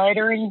like HUD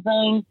or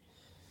anything.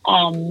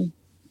 And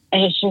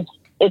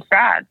it's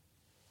sad.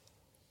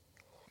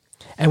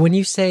 And when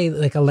you say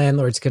like a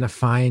landlord's going to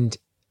find,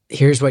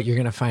 here's what you're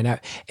going to find out,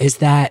 is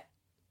that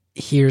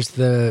here's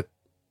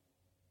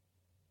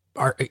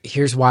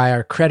why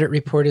our credit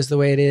report is the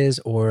way it is,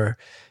 or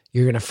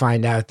you're going to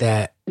find out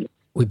that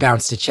we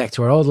bounced a check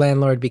to our old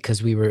landlord because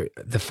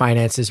the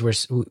finances were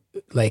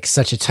like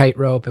such a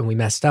tightrope and we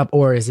messed up?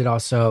 Or is it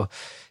also,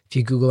 if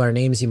you Google our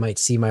names, you might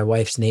see my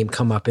wife's name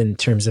come up in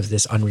terms of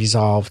this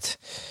unresolved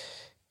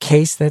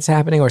case that's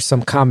happening, or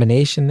some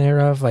combination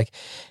thereof? Like,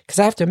 because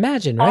I have to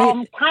imagine,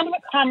 right? Kind of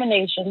a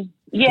combination.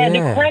 Yeah,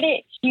 the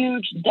credit,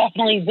 huge,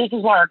 definitely. This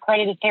is why our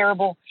credit is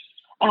terrible.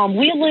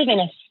 We live in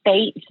a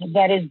state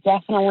that is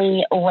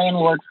definitely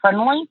landlord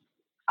friendly.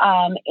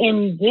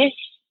 In this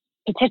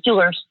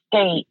particular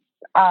state,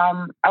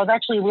 I was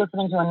actually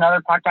listening to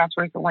another podcast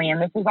recently,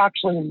 and this is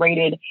actually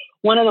rated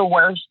one of the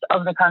worst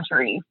of the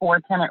country for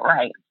tenant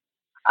rights.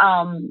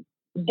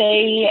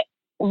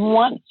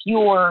 Once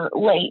you're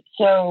late,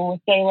 so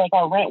say like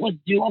our rent was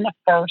due on the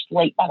 1st,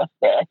 late by the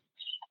 5th,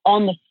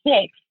 on the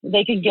 6th,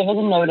 they could give us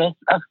a notice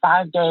of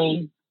 5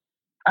 days,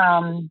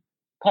 pay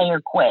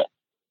or quit.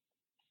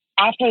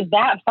 After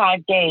that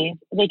 5 days,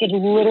 they could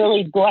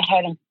literally go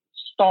ahead and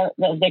start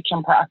the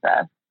eviction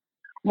process,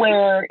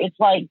 where it's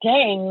like,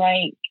 dang,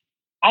 like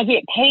I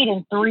get paid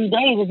in 3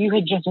 days if you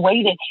had just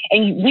waited.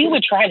 And we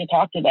would try to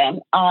talk to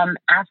them.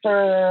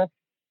 After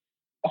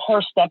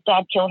her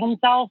stepdad killed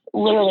himself,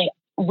 literally,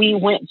 we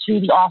went to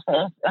the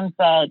office and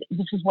said,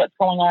 this is what's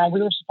going on. We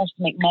were supposed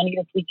to make money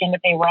this weekend to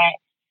pay rent,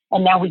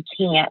 and now we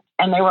can't.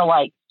 And they were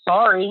like,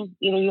 sorry,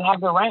 either you have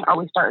the rent or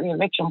we start the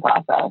eviction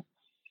process.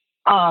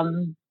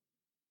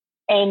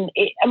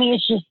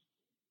 It's just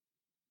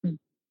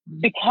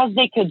because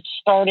they could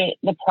start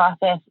the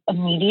process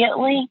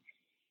immediately.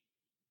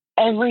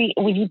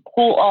 When you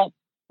pull up,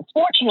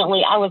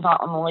 fortunately, I was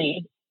not on the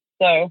lead.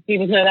 So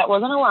even though that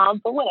wasn't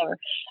allowed, but whatever.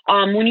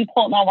 When you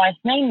pull up my wife's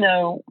name,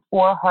 though,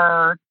 for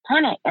her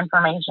tenant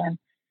information,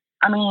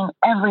 I mean,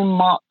 every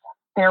month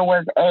there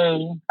was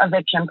a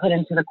eviction put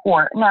into the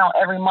court. Now,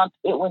 every month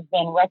it was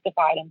then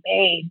rectified and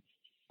paid.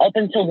 Up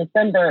until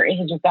December, it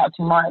had just got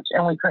too much,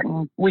 and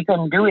we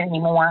couldn't do it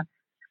anymore.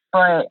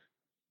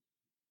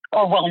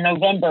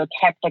 November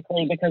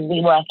technically, because we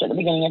left at the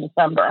beginning of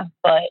December.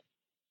 But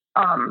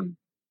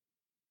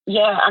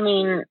yeah, I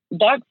mean,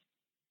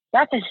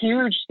 that's a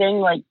huge thing.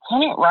 Like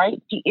tenant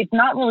rights, it's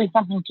not really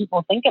something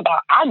people think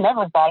about. I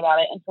never thought about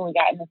it until we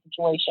got in this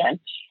situation.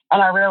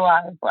 And I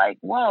realized like,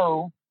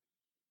 whoa,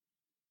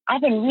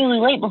 I've been really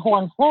late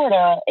before in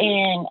Florida,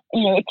 and,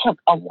 you know, it took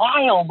a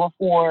while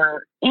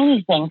before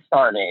anything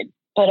started.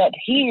 But up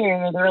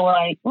here, they're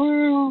like,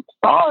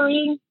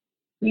 sorry,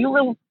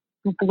 when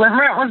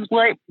rent was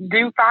like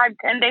due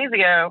 5-10 days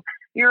ago,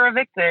 you're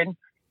evicted.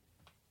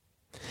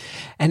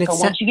 And so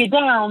once you get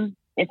down,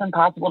 it's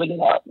impossible to get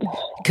up.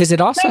 Because it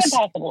also it's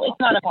not impossible. It's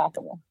not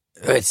impossible.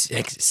 It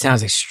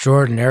sounds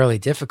extraordinarily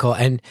difficult.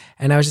 And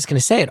I was just going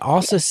to say, it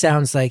also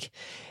sounds like,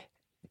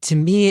 to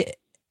me,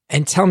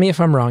 and tell me if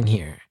I'm wrong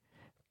here,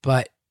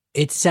 but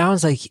it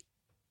sounds like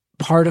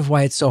part of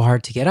why it's so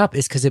hard to get up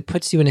is because it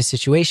puts you in a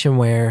situation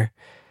where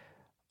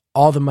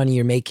all the money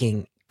you're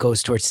making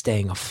goes towards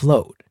staying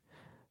afloat.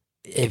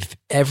 If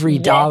every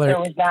dollar, there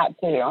was that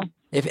too.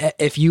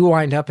 If you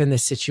wind up in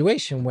this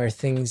situation where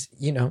things,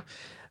 you know,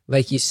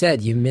 like you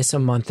said, you miss a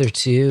month or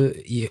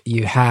two,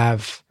 you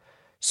have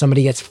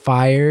somebody gets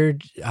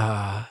fired.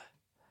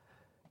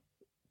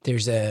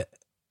 There's a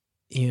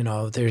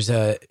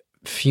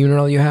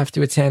funeral you have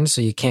to attend,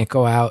 so you can't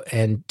go out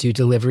and do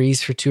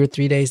deliveries for 2 or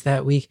 3 days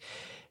that week.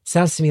 It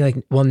sounds to me like,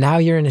 well, now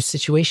you're in a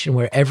situation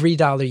where every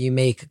dollar you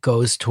make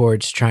goes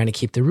towards trying to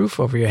keep the roof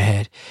over your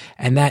head.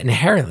 And that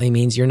inherently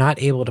means you're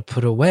not able to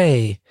put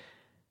away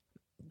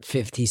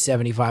 50,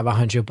 75,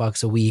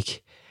 $100 a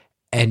week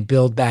and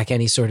build back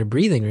any sort of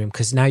breathing room,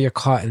 because now you're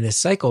caught in this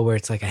cycle where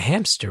it's like a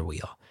hamster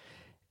wheel.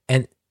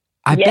 And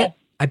I bet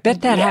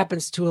that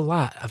happens to a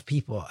lot of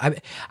people.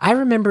 I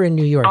remember in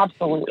New York.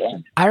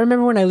 Absolutely. I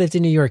remember when I lived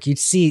in New York, you'd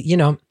see, you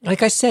know,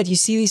 like I said, you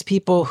see these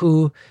people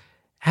who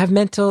have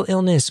mental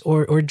illness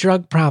or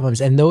drug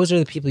problems, and those are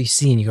the people you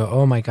see and you go,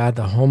 oh my God,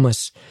 the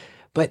homeless.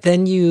 But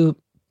then you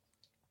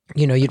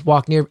know, you'd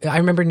walk near, I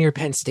remember near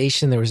Penn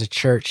Station, there was a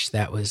church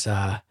that was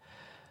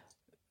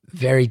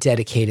very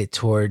dedicated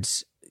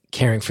towards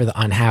caring for the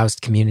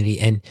unhoused community.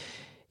 And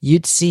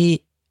you'd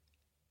see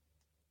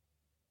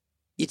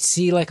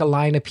like a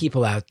line of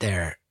people out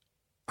there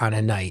on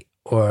a night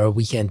or a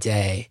weekend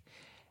day.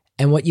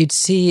 And what you'd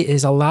see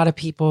is a lot of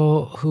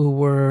people who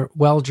were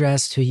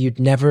well-dressed, who you'd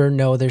never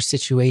know their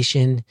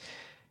situation,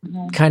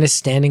 kind of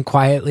standing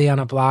quietly on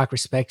a block,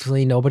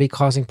 respectfully, nobody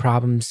causing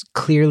problems.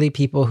 Clearly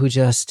people who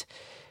just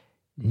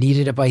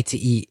needed a bite to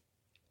eat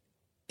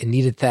and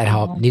needed that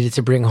help, needed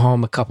to bring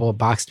home a couple of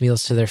boxed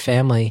meals to their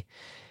family,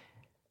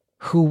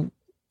 who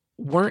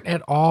weren't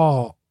at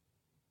all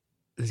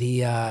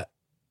the,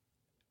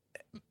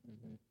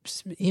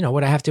 you know,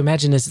 what I have to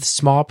imagine is the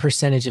small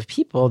percentage of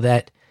people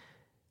that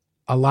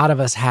a lot of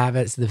us have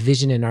as the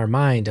vision in our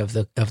mind of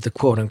the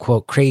quote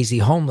unquote crazy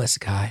homeless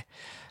guy.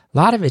 A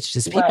lot of it's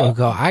just people who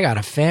go, I got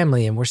a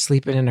family and we're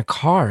sleeping in a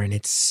car and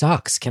it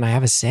sucks. Can I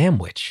have a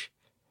sandwich?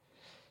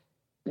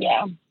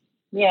 Yeah.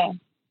 Yeah.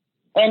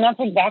 And that's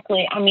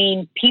exactly, I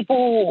mean,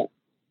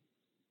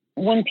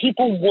 when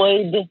people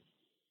would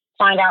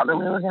find out that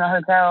we was in a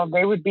hotel,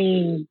 they would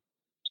be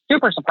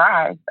super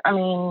surprised. I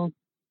mean,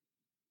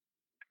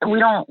 we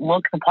don't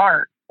look the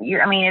part.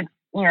 I mean, it's,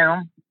 you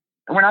know,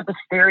 we're not the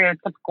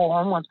stereotypical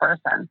homeless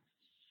person.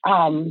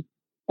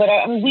 But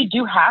I mean, we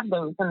do have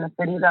those in the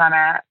city that I'm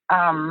at.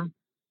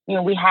 You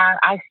know,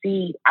 I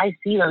see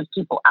those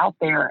people out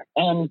there,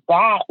 and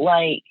that,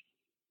 like,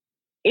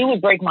 it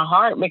would break my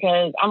heart,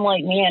 because I'm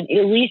like, man,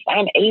 at least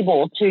I'm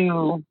able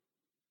to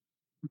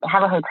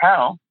have a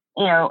hotel,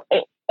 you know,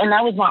 and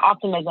that was my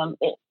optimism.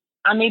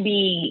 I may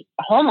be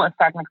homeless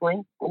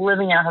technically,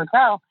 living in a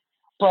hotel,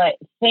 but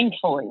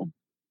thankfully,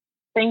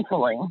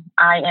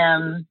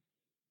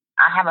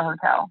 I have a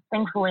hotel.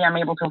 Thankfully, I'm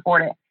able to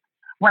afford it.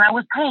 When I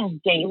was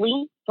paying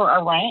daily for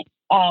a rent,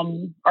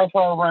 or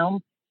for a room,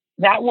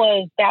 that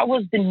was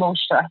the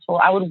most stressful.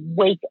 I would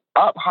wake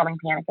up having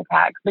panic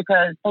attacks,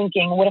 because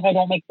thinking, what if I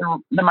don't make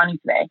the money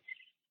today?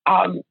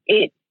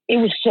 It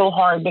was so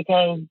hard,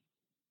 because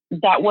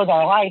that was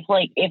our life.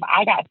 Like, if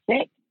I got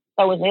sick,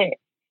 that was it.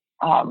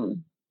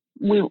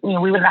 We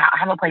would not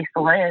have a place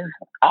to live.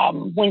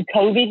 When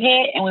COVID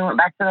hit and we went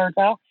back to the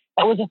hotel,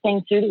 that was a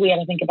thing too that we had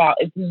to think about.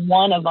 If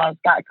one of us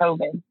got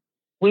COVID,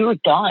 we were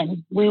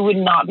done. We would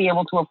not be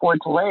able to afford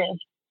to live.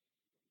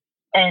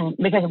 And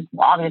because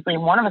obviously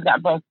one of us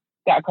got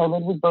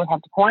COVID, we both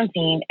have to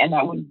quarantine, and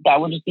that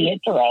would just be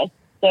it for us.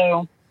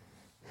 So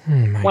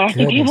when I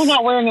see people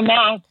not wearing a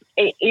mask,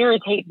 it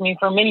irritates me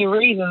for many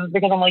reasons,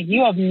 because I'm like,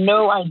 you have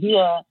no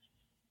idea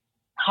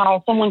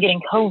how someone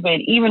getting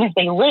COVID, even if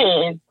they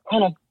live,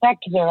 can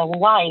affect their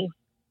life.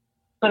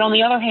 But on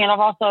the other hand, I've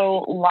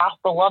also lost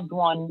a loved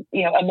one,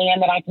 you know, a man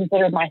that I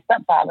considered my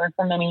stepfather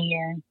for many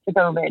years to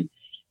COVID.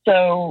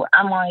 So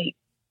I'm like,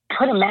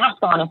 put a mask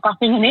on and stop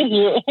being an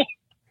idiot.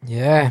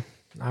 Yeah,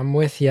 I'm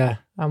with you.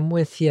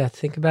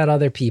 Think about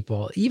other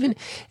people. Even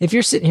if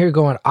you're sitting here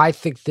going, I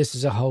think this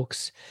is a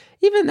hoax,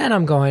 even then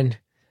I'm going,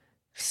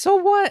 so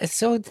what?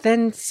 So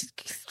then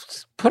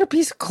put a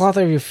piece of cloth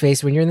over your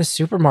face when you're in the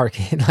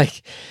supermarket,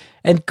 like,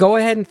 and go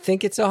ahead and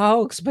think it's a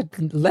hoax, but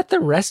let the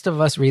rest of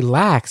us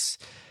relax.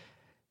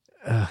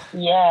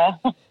 Yeah.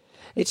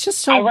 It's just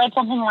so. I read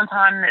something one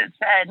time that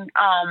said,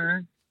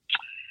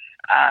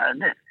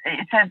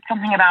 it said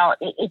something about,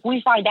 if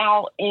we find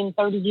out in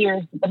 30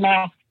 years that the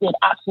mask did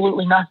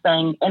absolutely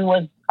nothing and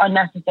was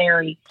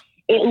unnecessary,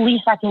 at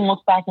least I can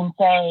look back and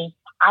say,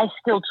 I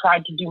still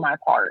tried to do my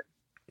part.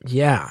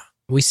 Yeah.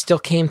 We still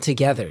came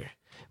together.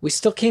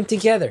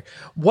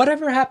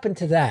 Whatever happened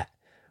to that?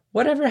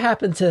 Whatever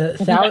happened to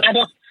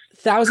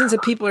thousands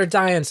of people are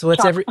dying, so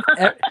let's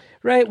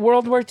right?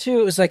 World War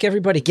II, it was like,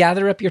 everybody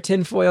gather up your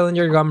tinfoil and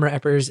your gum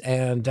wrappers,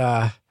 and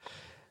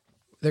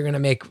they're gonna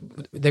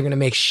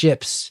make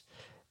ships.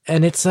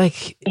 And it's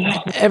like,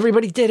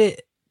 everybody did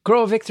it.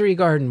 Grow a victory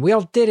garden. We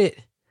all did it.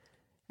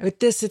 With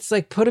this, it's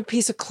like, put a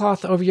piece of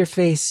cloth over your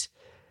face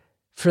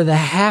for the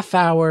half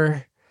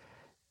hour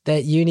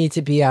that you need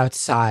to be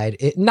outside.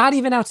 Not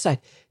even outside.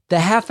 The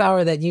half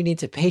hour that you need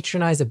to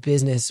patronize a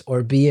business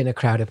or be in a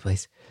crowded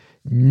place.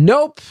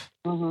 Nope.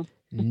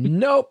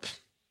 Nope.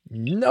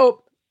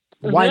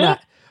 Why not?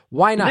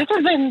 This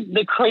has been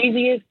the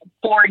craziest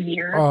 4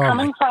 years.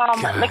 Coming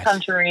from the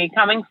country,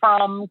 coming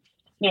from,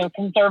 you know,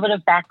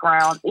 conservative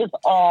background, is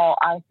all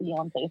I see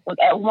on Facebook.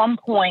 At one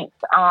point,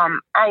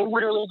 I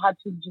literally had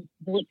to just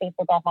delete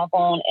Facebook off my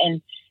phone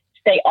and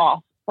stay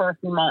off for a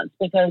few months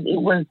because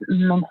it was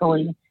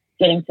mentally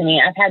getting to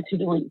me. I've had to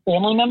delete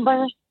family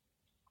members.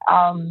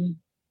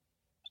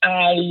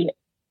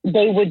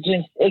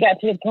 It got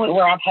to the point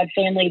where I've had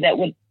family that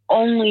would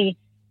only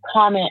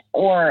comment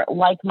or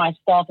like my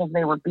stuff if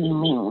they were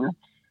being mean.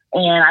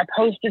 And I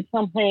posted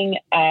something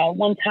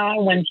one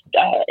time when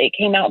it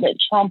came out that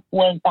Trump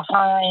was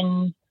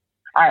behind,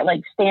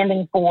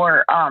 standing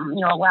for,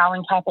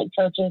 allowing Catholic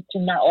churches to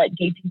not let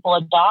gay people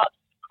adopt.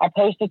 I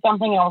posted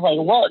something and I was like,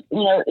 look,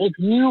 if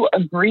you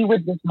agree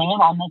with this man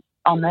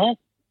on this,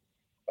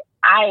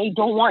 I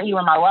don't want you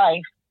in my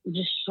life,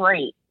 just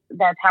straight.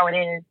 That's how it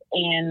is.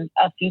 And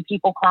a few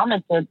people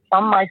commented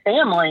from my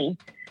family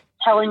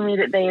telling me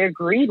that they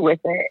agreed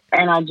with it.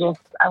 And I was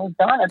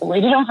done. I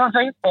deleted them from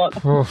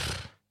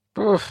Facebook.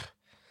 Oof.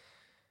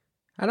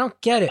 I don't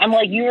get it. I'm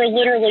like, you are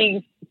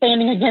literally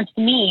standing against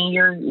me.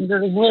 You're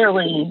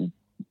literally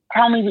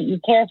telling me that you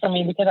care for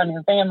me because I'm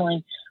your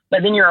family,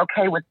 but then you're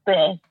okay with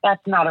this.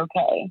 That's not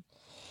okay.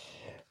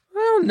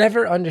 I'll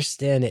never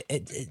understand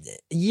it.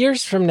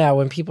 Years from now,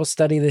 when people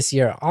study this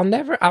year,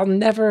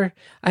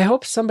 I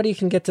hope somebody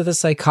can get to the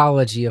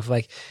psychology of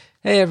like,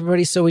 hey,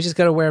 everybody, so we just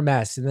got to wear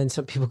masks. And then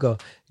some people go,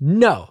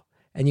 no.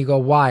 And you go,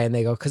 why? And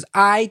they go, because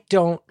I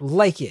don't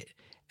like it.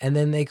 And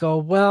then they go,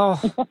 well,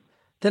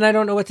 then I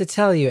don't know what to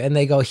tell you. And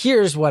they go,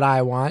 here's what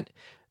I want.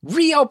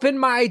 Reopen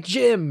my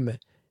gym.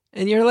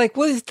 And you're like,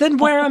 well, then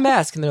wear a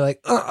mask. And they're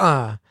like,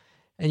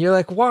 And you're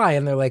like, why?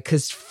 And they're like,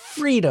 because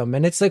freedom.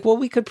 And it's like, well,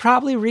 we could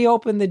probably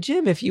reopen the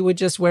gym if you would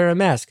just wear a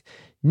mask.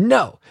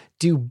 No,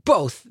 do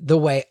both the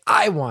way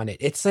I want it.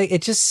 It's like,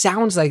 it just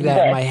sounds like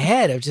that in my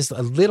head of just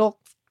a little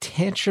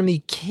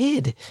tantrumy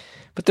kid.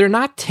 But they're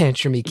not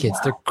tantrumy kids.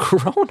 Wow. They're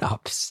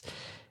grown-ups.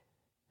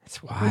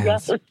 It's wild.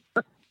 Yes.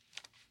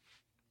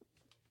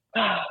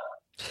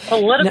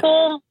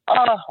 Political,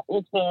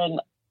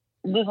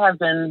 this has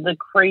been the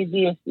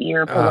craziest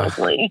year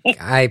politically.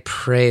 I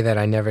pray that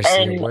I never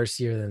see a worse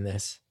year than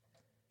this.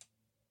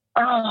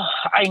 Oh,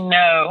 I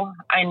know.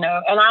 And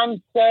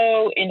I'm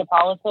so into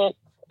politics,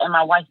 and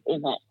my wife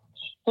isn't.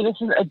 So this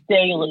is a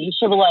daily.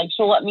 She'll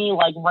let me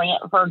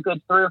rant for a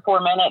good 3 or 4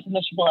 minutes, and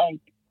then she'll be like,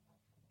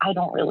 I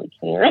don't really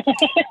care.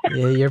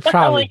 Yeah, you're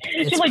probably.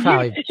 She's like,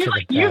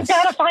 you've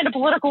got to find a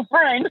political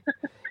friend.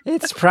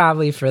 It's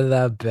probably for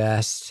the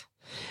best.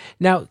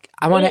 Now,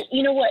 I want to...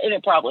 You know what? And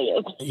it probably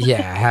is. Yeah,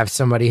 I have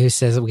somebody who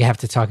says we have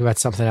to talk about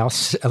something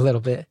else a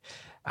little bit.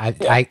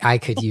 I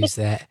could use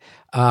that.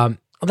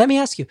 Let me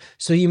ask you.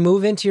 So you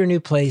move into your new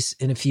place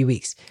in a few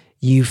weeks.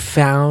 You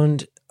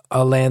found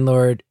a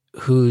landlord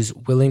who's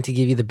willing to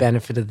give you the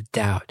benefit of the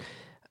doubt.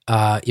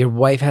 Your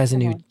wife has a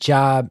new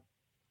job.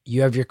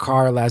 You have your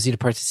car, allows you to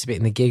participate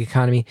in the gig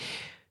economy.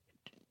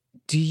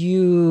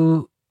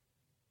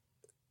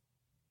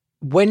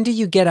 When do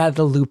you get out of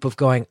the loop of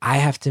going, I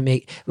have to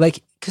make,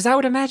 because I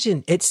would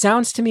imagine, it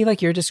sounds to me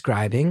like you're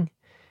describing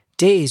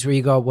days where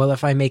you go, well,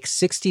 if I make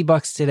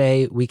 $60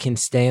 today, we can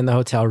stay in the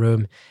hotel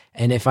room.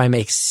 And if I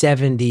make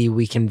 70,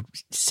 we can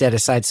set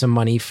aside some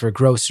money for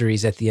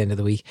groceries at the end of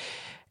the week.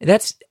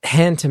 That's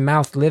hand to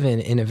mouth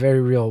living in a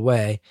very real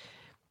way.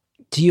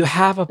 Do you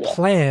have a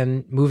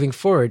plan moving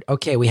forward?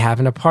 Okay, we have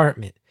an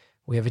apartment.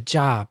 We have a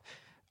job.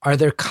 Are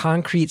there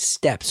concrete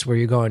steps where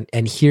you're going,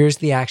 and here's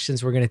the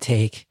actions we're going to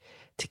take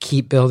to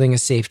keep building a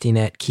safety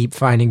net, keep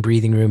finding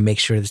breathing room, make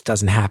sure this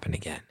doesn't happen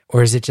again?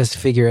 Or is it just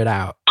figure it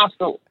out?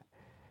 Absolutely.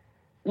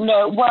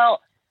 No,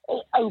 well,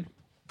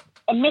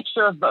 a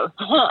mixture of both.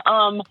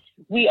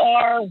 We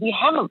have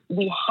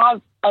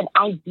an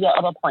idea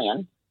of a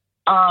plan.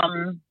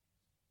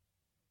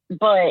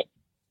 But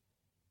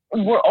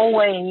we're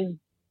always,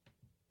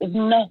 if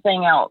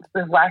nothing else,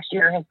 this last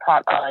year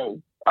taught us,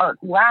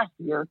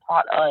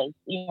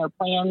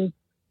 plans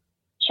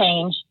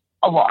change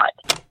a lot.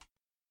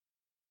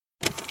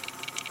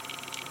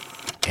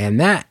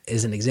 And that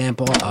is an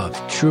example of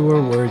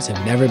truer words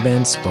have never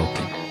been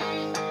spoken.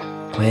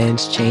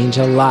 Plans change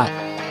a lot.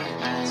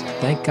 So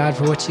thank God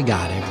for what you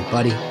got,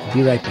 everybody. We'll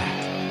be right back.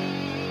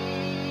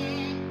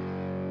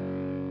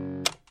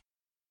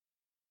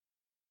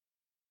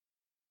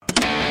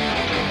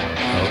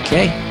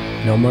 Okay,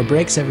 no more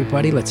breaks,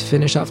 everybody. Let's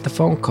finish off the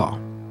phone call.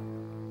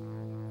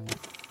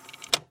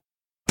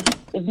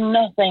 If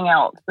nothing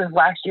else, this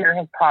last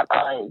year taught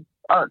us,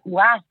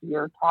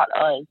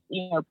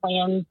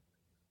 plans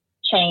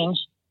change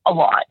a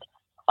lot.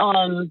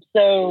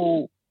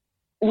 So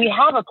we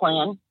have a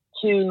plan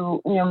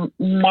to,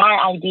 my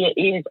idea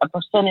is a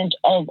percentage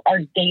of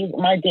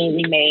my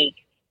daily make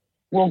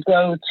will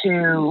go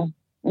to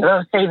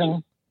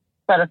savings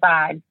set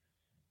aside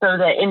so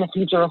that in the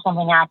future, if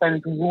something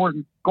happens, we're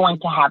going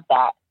to have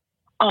that.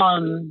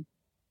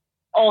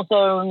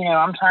 Also,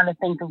 I'm trying to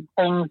think of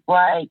things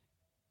like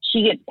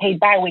she gets paid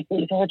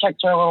biweekly, so her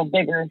checks are a little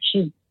bigger.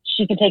 She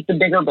can take the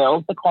bigger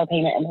bills, the car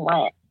payment and the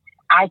rent.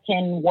 I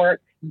can work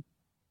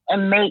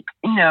and make,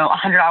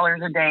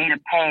 $100 a day to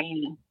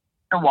pay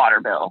the water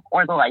bill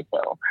or the light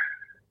bill,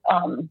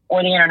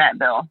 or the internet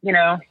bill,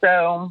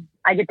 so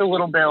I get the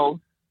little bills.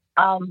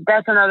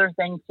 That's another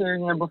thing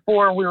too,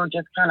 before we were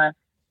just kind of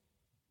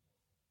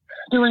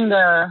doing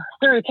the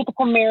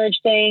stereotypical marriage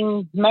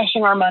thing,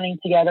 meshing our money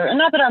together. And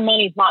not that our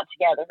money's not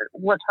together.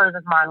 What's hers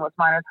is mine, what's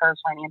mine is hers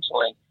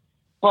financially.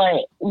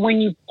 But when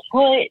you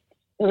put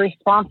the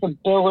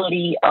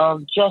responsibility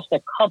of just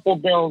a couple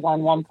bills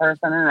on one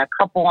person and a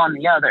couple on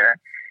the other,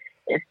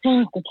 it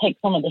seems to take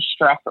some of the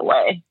stress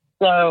away.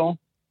 So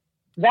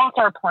that's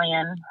our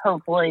plan.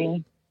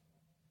 Hopefully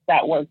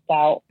that works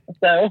out.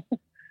 So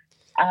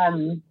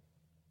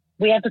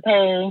we have to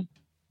pay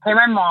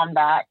my mom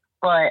back,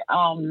 but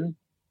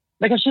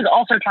because she's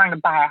also trying to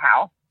buy a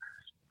house.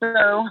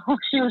 So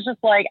she was just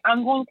like,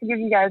 I'm going to give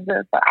you guys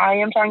this, but I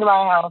am trying to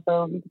buy a house,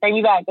 so you can pay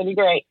me back. That'd be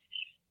great.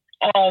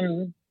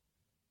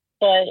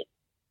 But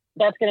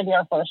that's going to be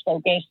our first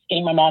focus,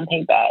 getting my mom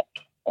paid back.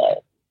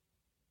 But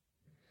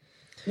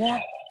yeah.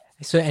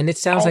 So, and it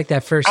sounds like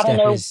that first step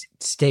is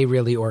stay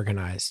really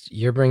organized.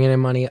 You're bringing in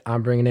money.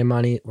 I'm bringing in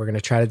money. We're going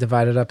to try to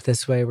divide it up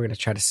this way. We're going to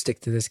try to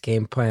stick to this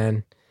game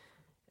plan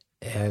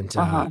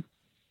and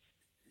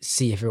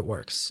see if it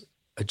works.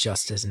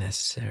 Adjust as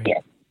necessary.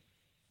 Yes.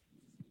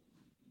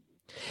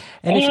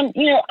 And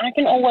you know, I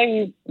can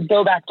always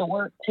go back to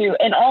work too.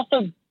 And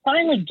also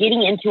finally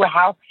getting into a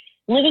house,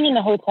 living in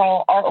the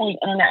hotel, our only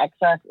internet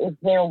access is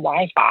their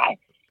Wi-Fi.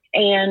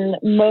 And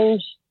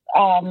most,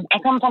 I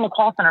come from a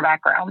call center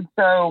background.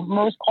 So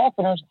most call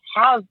centers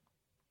have,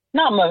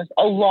 not most,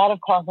 a lot of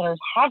call centers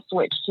have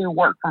switched to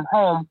work from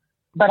home,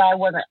 but I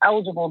wasn't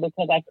eligible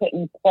because I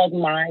couldn't plug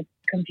my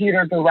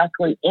computer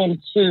directly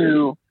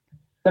into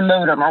the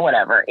modem or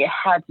whatever. It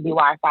had to be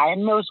Wi-Fi.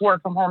 And most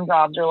work from home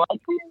jobs are like,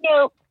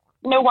 no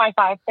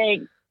Wi-Fi,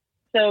 thanks.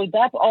 So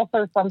that's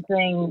also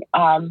something,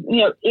 you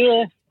know,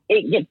 if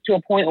it gets to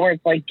a point where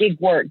it's like gig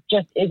work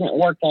just isn't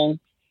working,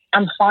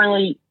 I'm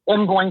finally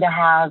going to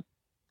have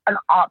an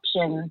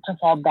option to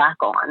fall back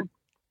on.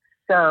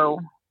 So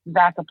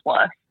that's a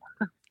plus.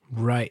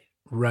 Right.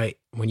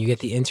 When you get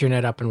the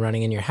internet up and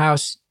running in your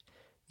house,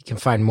 you can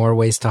find more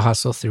ways to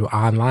hustle through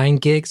online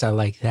gigs. I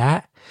like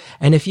that.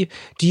 And if you,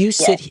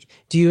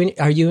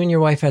 are you and your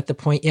wife at the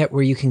point yet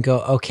where you can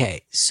go,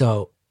 okay,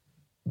 so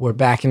we're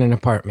back in an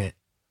apartment.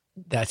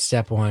 That's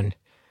step one.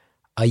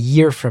 A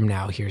year from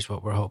now, here's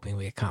what we're hoping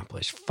we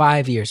accomplish.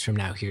 5 years from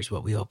now, here's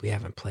what we hope we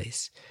have in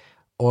place.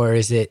 Or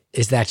is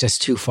that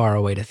just too far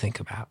away to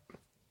think about?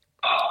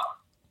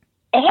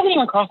 It hasn't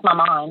even crossed my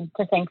mind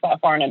to think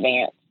that far in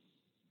advance.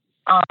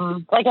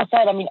 Like I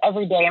said, I mean,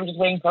 every day I'm just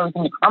waiting for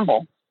everything to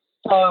crumble.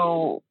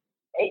 So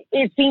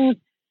it seems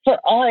for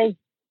us,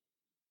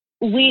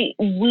 we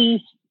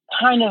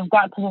kind of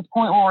got to this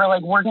point where we're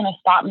like, we're going to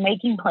stop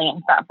making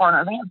plans that far in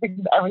advance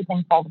because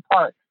everything falls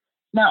apart.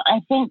 Now,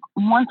 I think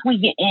once we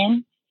get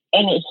in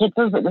and it hits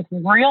us that this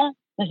is real,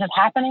 this is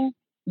happening,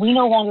 we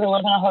no longer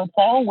live in a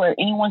hotel where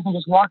anyone can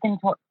just walk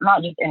into,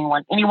 not just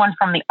anyone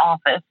from the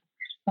office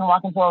can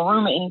walk into a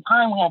room at any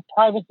time. We have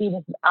privacy.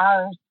 This is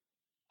ours.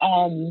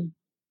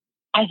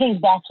 I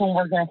think that's when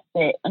we're going to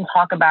sit and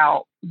talk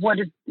about what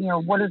does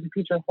the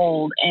future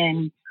hold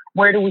and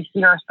where do we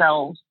see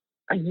ourselves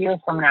a year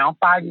from now,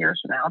 5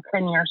 years from now,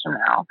 10 years from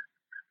now.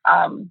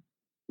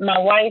 My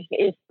wife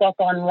is stuck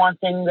on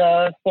wanting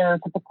the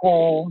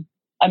stereotypical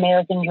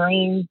American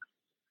dream.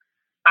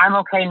 I'm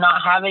okay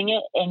not having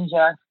it and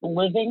just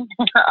living.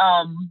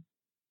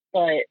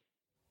 But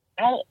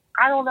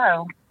I don't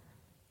know.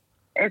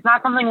 It's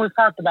not something we've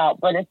talked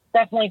about, but it's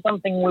definitely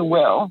something we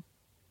will.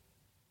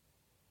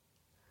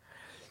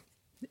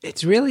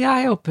 It's really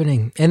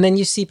eye-opening. And then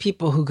you see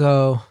people who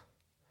go,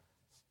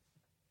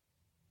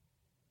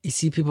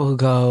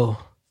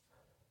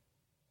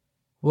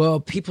 well,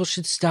 people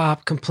should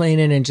stop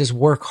complaining and just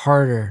work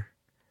harder.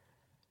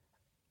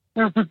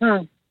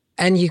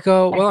 And you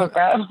go, well,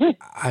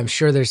 I'm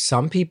sure there's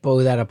some people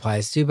that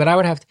applies to, but I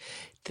would have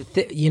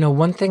to,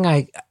 one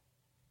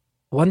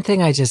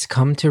thing I just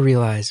come to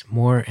realize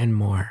more and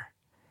more,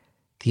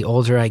 the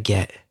older I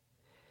get,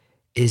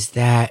 is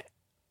that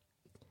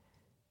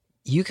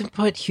you can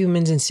put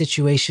humans in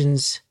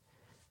situations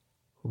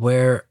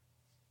where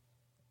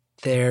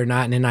they're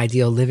not in an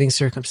ideal living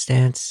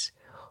circumstance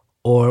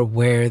or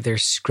where they're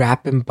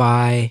scrapping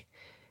by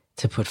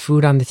to put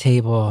food on the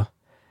table.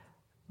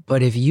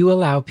 But if you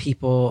allow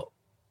people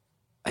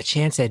a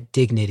chance at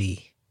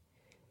dignity,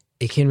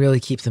 it can really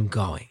keep them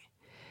going.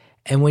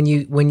 And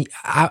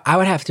I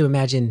would have to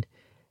imagine,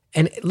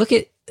 and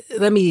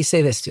let me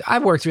say this too.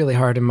 I've worked really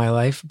hard in my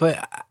life,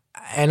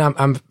 and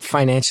I'm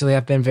financially,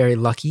 I've been very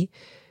lucky.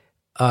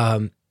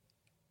 But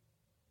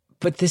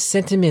this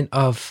sentiment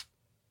of,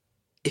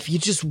 if you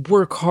just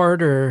work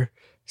harder,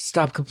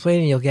 stop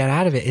complaining, you'll get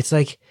out of it. It's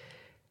like,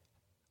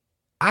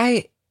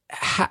 I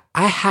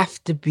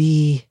have to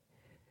be,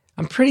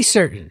 I'm pretty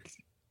certain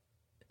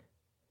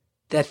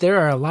that there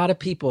are a lot of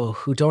people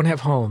who don't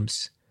have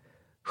homes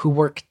who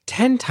work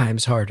 10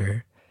 times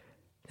harder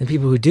than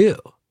people who do.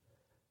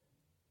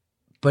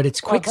 But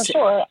it's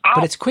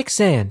but it's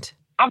quicksand.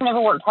 I've never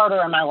worked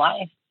harder in my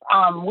life.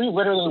 We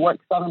literally work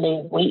 7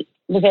 days a week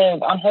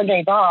because on her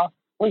days off,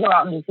 we go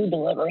out and do food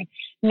delivery.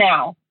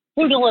 Now,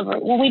 food delivery,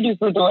 when we do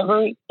food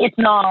delivery, it's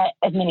not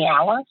as many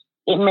hours.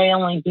 It may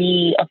only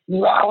be a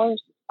few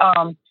hours.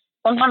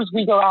 sometimes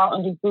we go out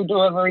and do food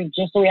delivery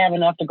just so we have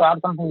enough to grab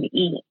something to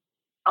eat.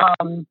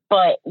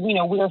 But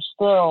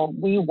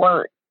we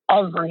work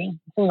every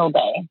single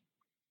day,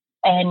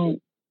 and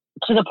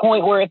to the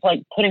point where it's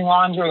like putting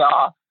laundry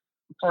off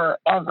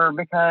forever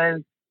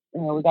because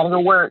we got to go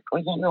work.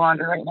 We can't do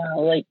laundry right now.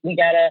 Like we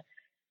gotta.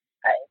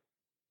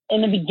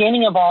 In the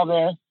beginning of all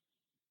this,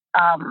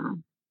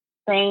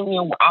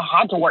 saying I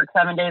had to work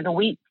 7 days a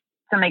week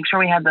to make sure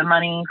we had the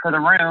money for the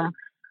room,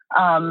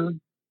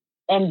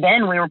 and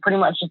then we were pretty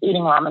much just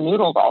eating ramen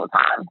noodles all the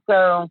time.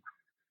 So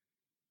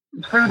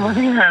food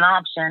wasn't even an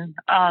option.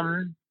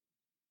 I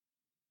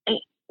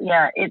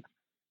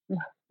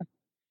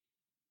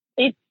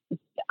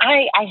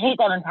hate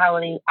that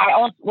mentality.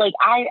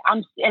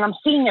 I'm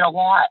seeing it a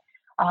lot.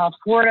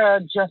 Florida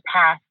just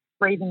passed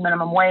raising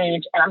minimum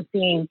wage, and I'm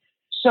seeing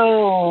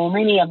so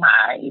many of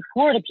my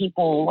Florida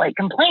people like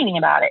complaining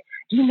about it.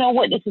 Do you know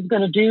what this is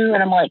going to do?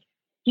 And I'm like,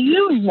 do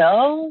you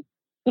know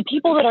the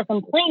people that are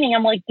complaining?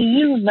 I'm like, do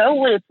you know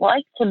what it's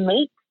like to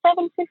make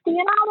 $7.50 an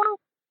hour?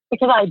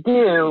 Because I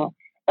do,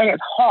 and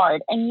it's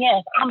hard. And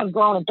yes, I'm a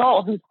grown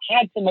adult who's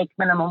had to make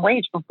minimum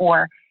wage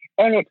before,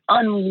 and it's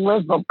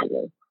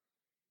unlivable.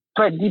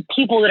 But the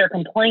people that are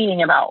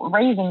complaining about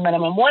raising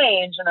minimum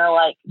wage, and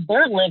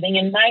they're living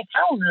in nice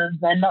houses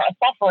and not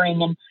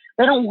suffering, and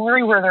they don't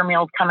worry where their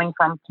meal's coming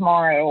from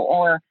tomorrow.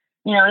 Or,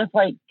 it's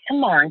like,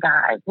 come on,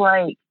 guys,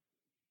 like,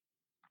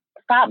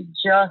 stop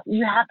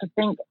you have to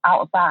think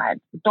outside.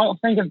 Don't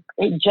think of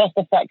it just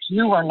affects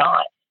you or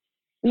not.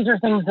 These are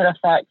things that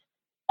affect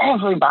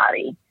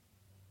everybody.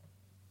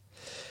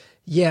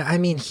 Yeah, I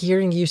mean,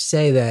 hearing you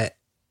say that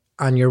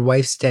on your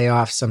wife's day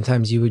off,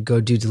 sometimes you would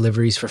go do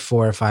deliveries for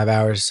 4 or 5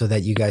 hours so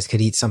that you guys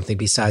could eat something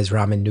besides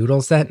ramen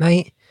noodles that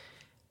night.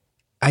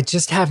 I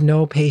just have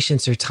no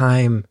patience or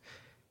time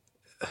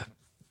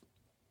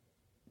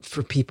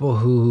for people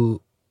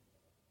who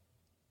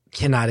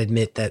cannot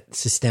admit that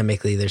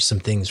systemically there's some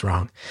things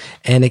wrong.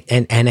 And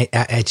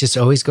it just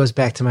always goes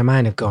back to my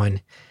mind of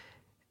going,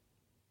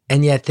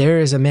 and yet there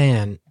is a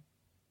man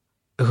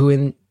who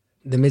in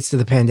the midst of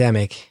the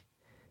pandemic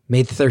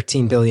made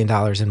 $13 billion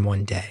in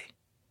one day.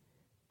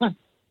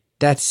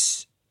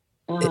 That's,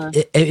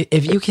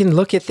 if you can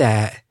look at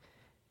that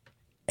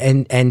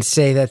and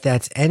say that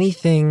that's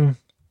anything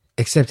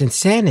except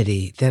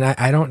insanity, then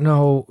I don't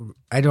know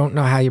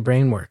how your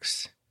brain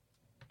works.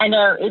 I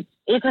know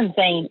it's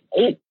insane.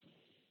 It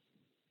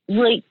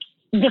like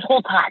this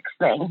whole tax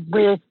thing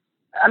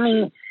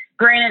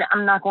granted,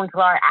 I'm not going to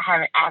lie, I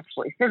haven't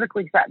actually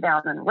physically sat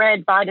down and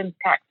read Biden's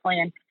tax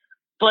plan,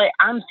 but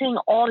I'm seeing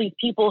all these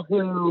people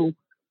who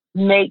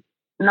make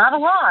not a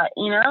lot,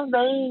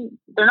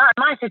 they're not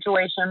in my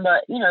situation,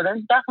 but, they're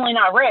definitely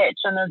not rich.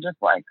 And they're just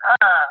like,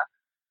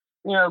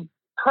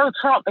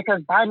 pro-Trump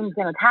because Biden's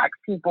going to tax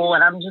people.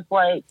 And I'm just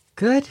like,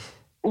 good.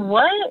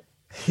 What?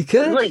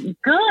 Good. Like,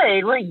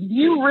 good. Like,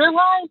 you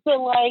realize that,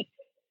 like,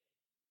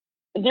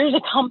 there's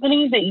a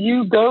company that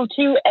you go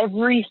to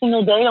every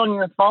single day on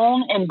your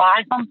phone and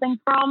buy something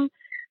from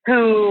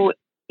who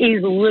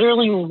is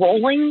literally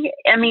rolling.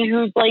 I mean,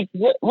 who's like,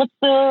 what's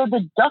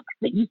the ducks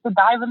that used to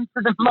dive into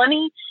the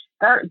money?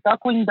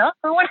 Duckling Duck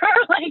or whatever,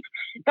 like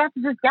that's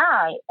this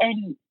guy,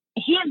 and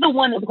he's the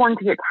one that's going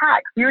to get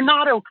taxed. You're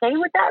not okay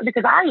with that?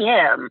 Because I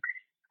am,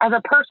 as a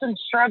person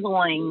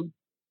struggling,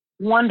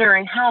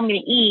 wondering how I'm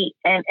going to eat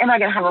and am I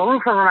going to have a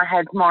roof over my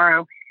head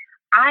tomorrow.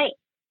 I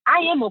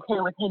am okay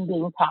with him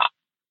being taxed.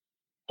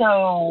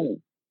 So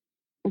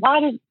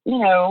why did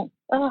I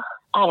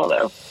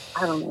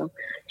don't know.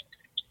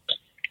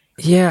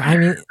 Yeah, I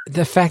mean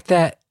the fact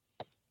that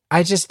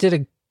I just did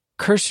a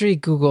cursory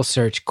Google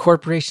search,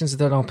 corporations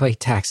that don't pay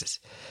taxes.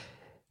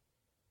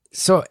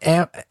 So,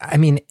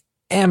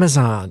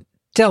 Amazon,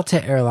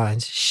 Delta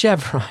Airlines,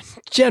 Chevron,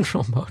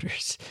 General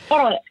Motors.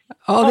 Hold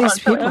on. So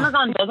people.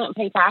 Amazon doesn't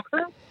pay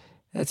taxes?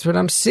 That's what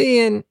I'm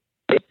seeing.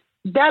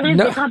 That is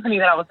the company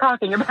that I was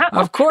talking about.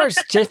 Of course.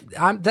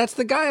 That's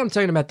the guy I'm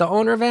talking about, the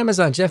owner of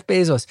Amazon, Jeff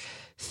Bezos.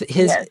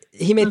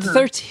 He made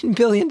 $13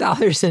 billion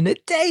in a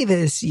day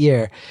this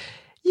year.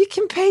 You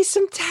can pay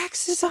some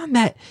taxes on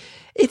that.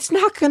 It's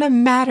not going to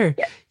matter.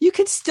 Yeah. You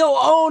can still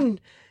own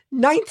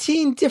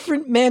 19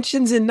 different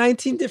mansions in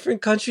 19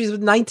 different countries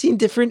with 19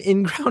 different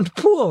in-ground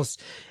pools.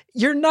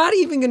 You're not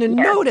even going to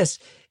notice.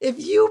 If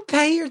you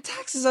pay your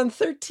taxes on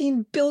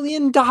 $13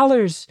 billion,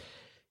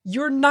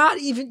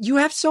 you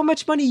have so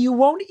much money, you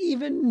won't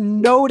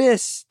even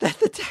notice that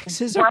the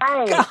taxes are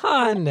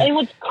gone. And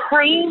what's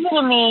crazy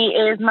to me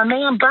is my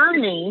man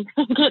Bernie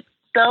gets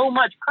so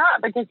much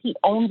crap because he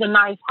owns a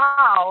nice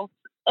house.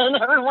 And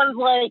everyone's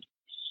like,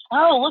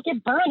 oh, look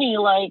at Bernie,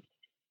 like,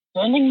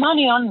 spending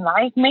money on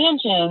nice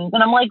mansions.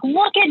 And I'm like,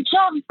 look at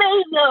Jeff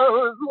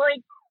Bezos.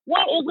 Like,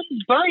 what at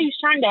least Bernie's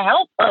trying to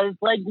help us.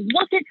 Like,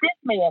 look at this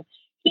man.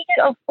 He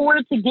can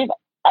afford to give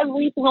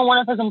every single one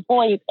of his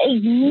employees a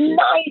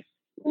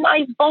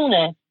nice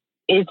bonus.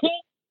 Is he?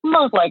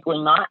 Most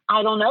likely not.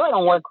 I don't know. I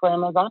don't work for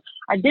Amazon.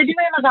 I did do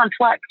Amazon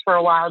Flex for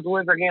a while,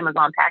 delivering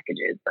Amazon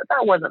packages, but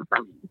that wasn't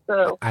for me.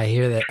 So I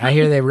hear that. I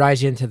hear they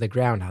rise you into the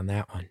ground on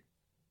that one.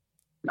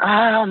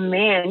 Oh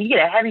man, you get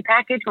a heavy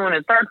package from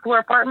a third floor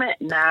apartment?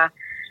 Nah.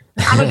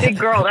 I'm a big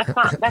girl.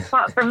 That's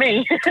not for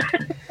me.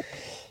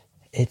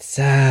 It's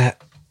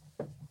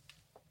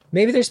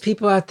maybe there's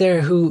people out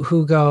there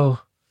who go,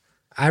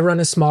 I run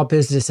a small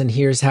business and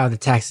here's how the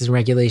taxes and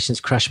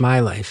regulations crush my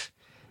life.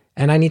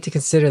 And I need to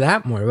consider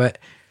that more. But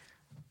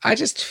I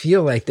just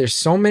feel like there's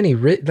so many,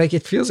 like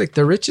it feels like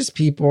the richest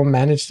people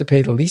manage to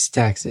pay the least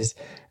taxes.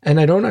 And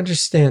I don't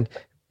understand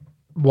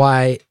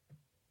why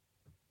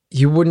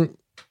you wouldn't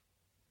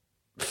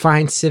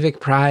find civic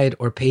pride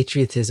or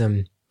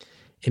patriotism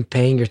in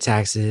paying your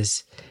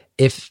taxes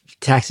if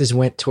taxes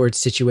went towards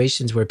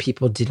situations where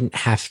people didn't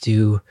have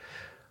to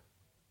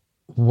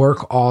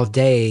work all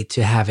day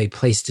to have a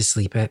place to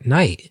sleep at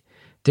night.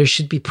 There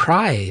should be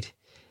pride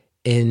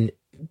in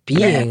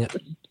being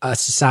a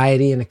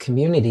society and a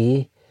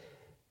community.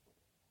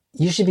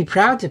 You should be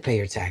proud to pay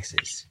your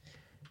taxes.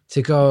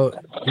 To go,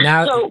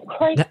 now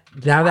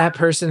that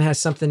person has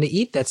something to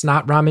eat that's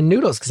not ramen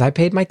noodles because I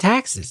paid my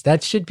taxes.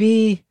 That should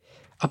be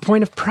a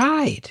point of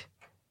pride.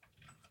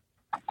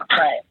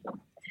 Right.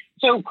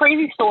 So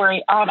crazy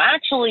story.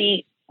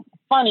 Actually,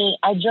 funny.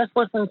 I just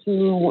listened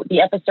to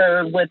the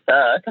episode with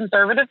the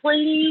conservative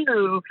lady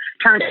who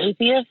turned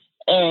atheist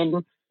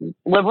and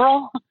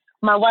liberal.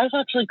 My wife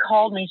actually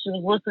called me. She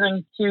was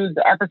listening to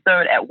the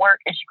episode at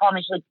work, and she called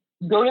me. She's like,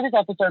 "Go to this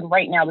episode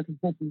right now because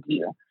this is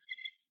you."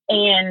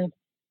 And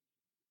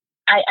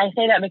I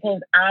say that because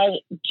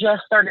I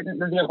just started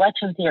the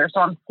elections here, so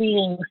I'm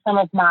seeing some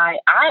of I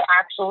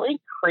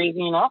actually,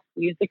 crazy enough,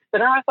 used to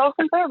consider myself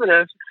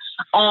conservative.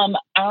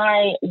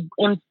 I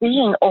am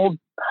seeing old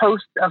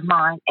posts of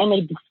mine, and they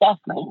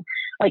disgust me,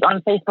 like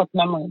on Facebook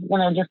memories, when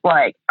they're just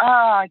like, "Oh,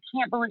 I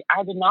can't believe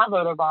I did not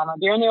vote Obama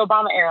during the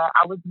Obama era.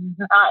 I was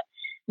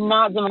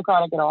not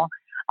Democratic at all."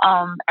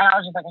 And I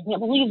was just like, "I can't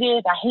believe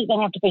this. I hate that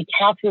I have to pay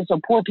taxes so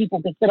poor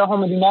people can sit at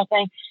home and do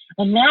nothing."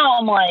 And now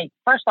I'm like,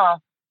 first off,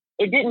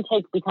 it didn't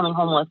take becoming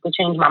homeless to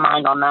change my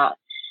mind on that.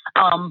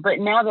 But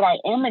now that I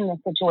am in this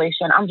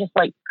situation, I'm just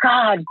like,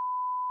 God,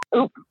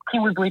 oops,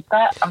 can we bleep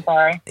that? I'm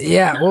sorry.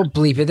 Yeah, we'll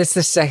bleep it. This is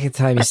the second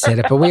time you said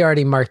it, but we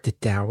already marked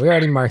it down.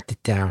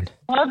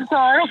 I'm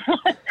sorry.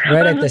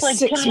 Right at the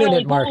 6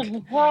 minute mark. What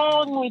was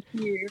wrong with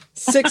you?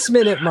 6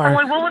 minute mark. I'm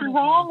like, what was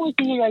wrong with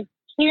you? I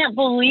can't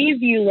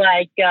believe you,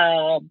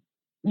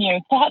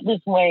 thought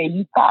this way.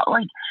 You thought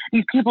like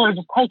these people are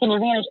just taking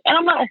advantage. And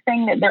I'm not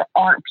saying that there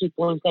aren't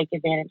people who take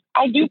advantage.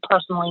 I do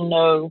personally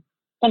know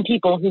some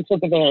people who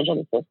took advantage of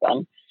the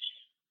system.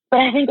 But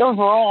I think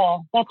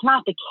overall, that's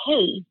not the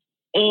case.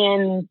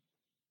 And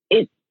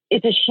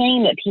it's a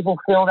shame that people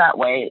feel that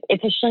way.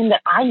 It's a shame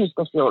that I used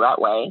to feel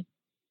that way.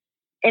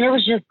 And that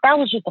was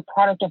just a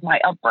product of my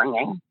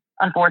upbringing,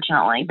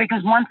 unfortunately.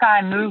 Because once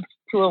I moved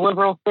to a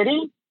liberal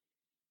city,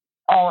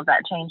 all of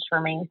that changed for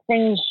me.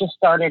 Things just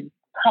started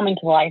coming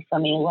to life for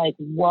me, like,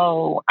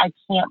 whoa, I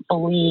can't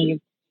believe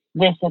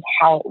this is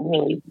how it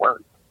really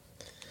works.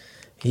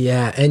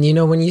 Yeah, and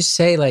when you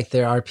say like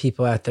there are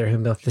people out there who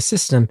milk the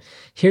system,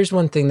 here's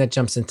one thing that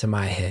jumps into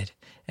my head.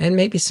 And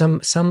maybe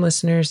some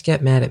listeners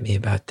get mad at me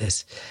about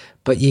this,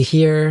 but you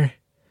hear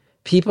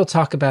people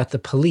talk about the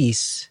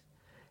police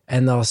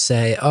and they'll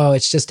say, "Oh,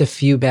 it's just a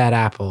few bad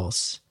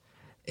apples.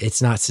 It's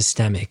not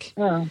systemic."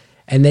 Yeah.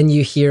 And then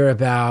you hear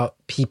about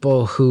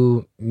people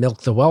who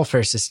milk the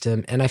welfare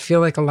system. And I feel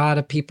like a lot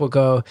of people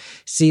go,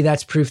 "See,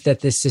 that's proof that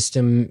this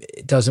system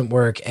doesn't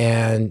work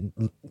and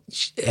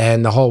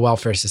the whole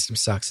welfare system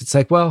sucks." It's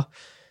like, well,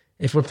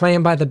 if we're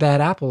playing by the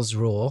bad apples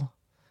rule,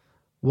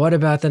 what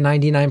about the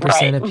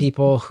 99% of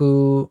people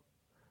who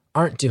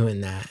aren't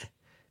doing that?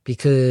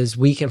 Because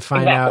we can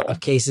find out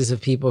of cases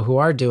of people who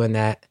are doing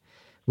that.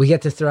 We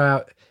get to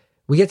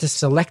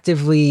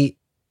selectively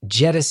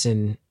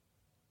jettison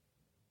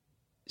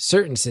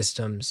certain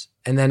systems,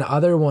 and then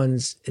other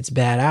ones, it's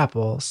bad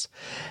apples.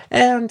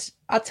 And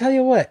I'll tell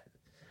you what,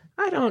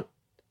 I've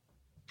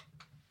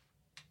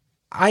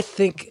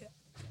said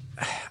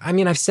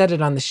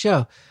it on the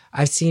show.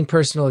 I've seen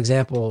personal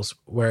examples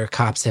where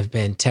cops have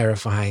been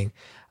terrifying.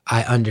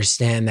 I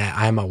understand that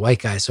I'm a white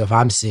guy, so if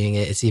I'm seeing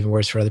it, it's even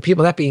worse for other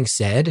people. That being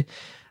said,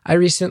 I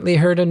recently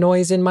heard a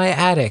noise in my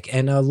attic,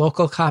 and a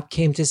local cop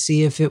came to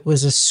see if it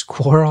was a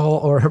squirrel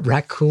or a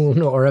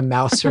raccoon or a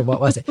mouse or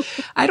what was it.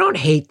 I don't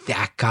hate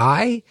that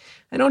guy.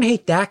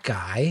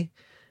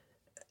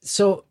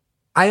 So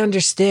I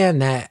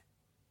understand that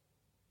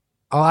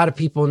a lot of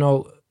people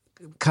know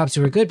cops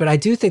who are good, but I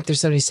do think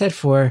there's something said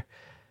for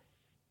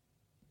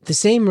the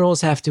same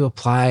rules have to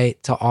apply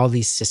to all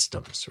these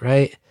systems,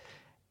 right?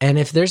 And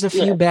if there's a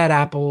few bad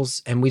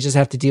apples and we just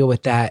have to deal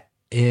with that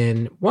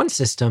in one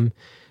system,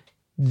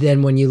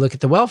 then when you look at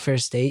the welfare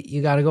state,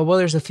 you got to go, well,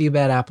 there's a few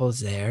bad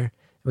apples there.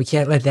 We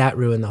can't let that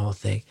ruin the whole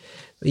thing.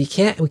 We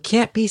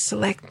can't be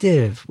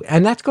selective.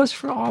 And that goes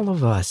for all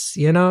of us,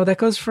 that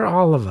goes for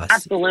all of us.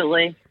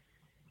 Absolutely.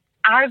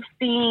 I've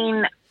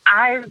seen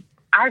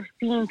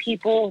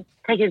people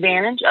take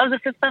advantage of the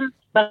system,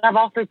 but I've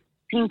also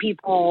seen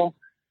people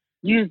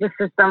use the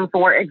system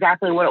for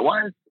exactly what it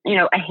was,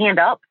 a hand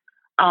up,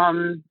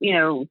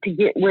 to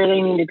get where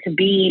they needed to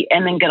be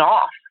and then get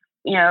off.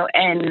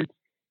 and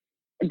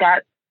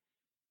that's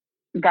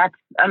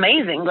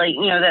amazing. Like,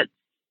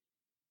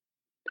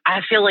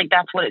 I feel like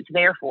that's what it's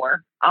there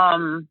for.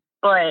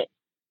 But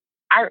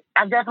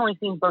I've definitely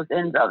seen both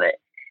ends of it.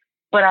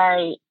 But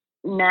I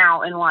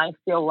now in life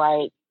feel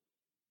like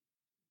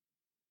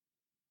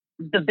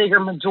the bigger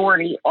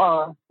majority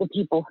are the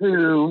people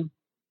who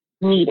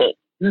need it,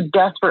 who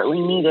desperately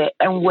need it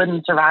and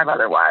wouldn't survive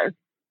otherwise.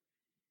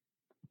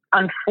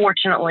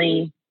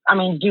 Unfortunately,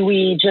 do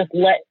we just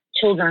let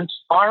children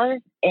starve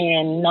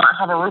and not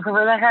have a roof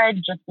over their head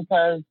just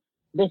because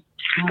this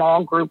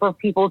small group of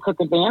people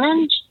took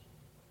advantage?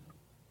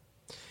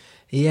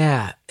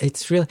 Yeah,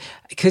 it's really,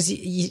 because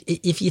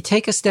if you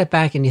take a step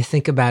back and you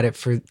think about it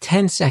for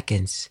 10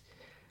 seconds,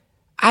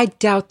 I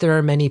doubt there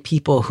are many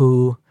people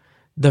who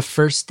the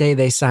first day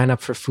they sign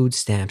up for food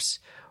stamps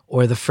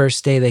or the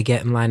first day they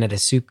get in line at a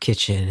soup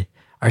kitchen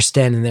are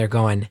standing there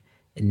going,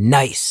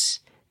 nice,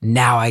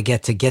 now I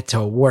get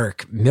to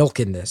work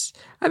milking this.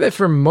 I bet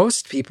for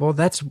most people,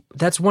 that's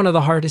one of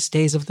the hardest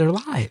days of their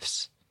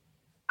lives.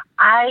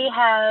 I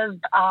have,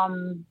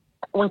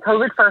 when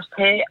COVID first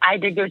hit, I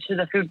did go to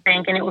the food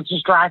bank and it was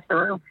just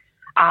drive-through.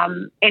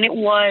 And it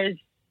was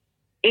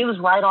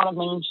right on a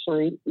main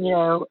street,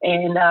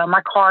 and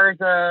my car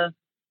is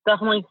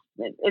definitely,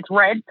 it's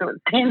red, so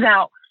it stands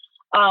out.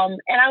 And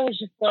I was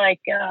just like,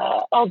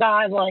 oh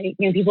God, like,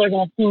 people are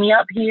going to see me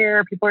up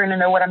here. People are going to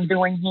know what I'm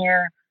doing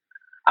here.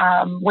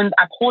 When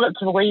I pulled up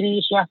to the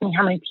lady, she asked me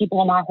how many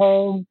people in my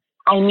home.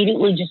 I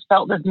immediately just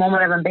felt this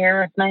moment of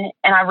embarrassment.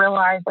 And I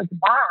realized, like,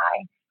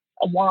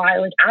 why?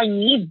 Like, I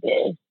need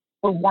this.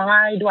 But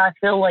why do I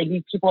feel like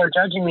these people are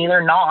judging me?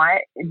 They're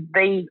not.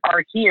 They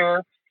are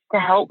here to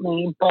help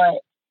me.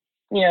 But,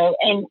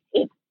 and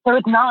it's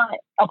not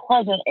a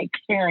pleasant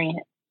experience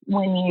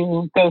when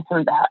you go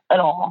through that at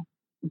all.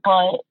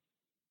 But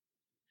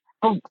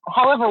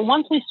however,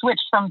 once we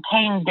switched from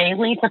paying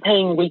daily to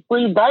paying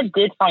weekly, that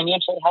did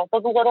financially help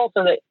us a little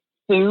so that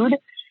food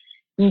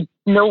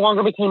no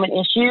longer became an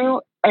issue.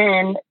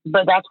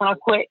 But that's when I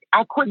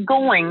quit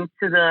going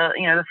to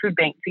the food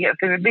bank to get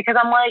food, because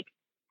I'm like,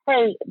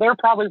 hey, they're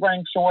probably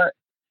running short.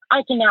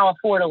 I can now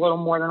afford a little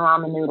more than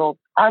ramen noodles.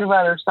 I'd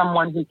rather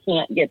someone who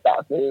can't get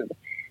that food.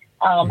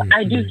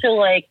 I do feel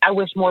like I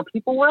wish more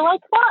people were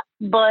like that,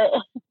 but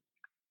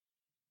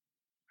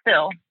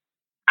still,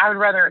 I would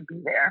rather it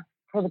be there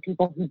for the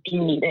people who do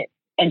need it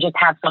and just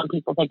have some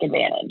people take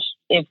advantage,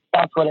 if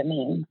that's what it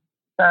means.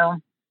 So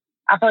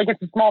I feel like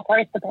it's a small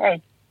price to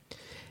pay.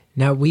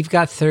 Now, we've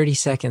got 30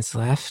 seconds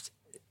left.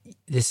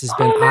 This has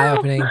been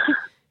eye-opening.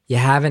 You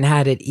haven't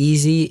had it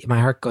easy. My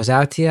heart goes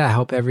out to you. I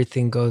hope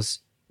everything goes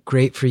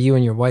great for you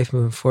and your wife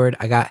moving forward.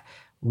 I got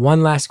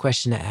one last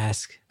question to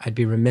ask. I'd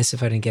be remiss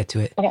if I didn't get to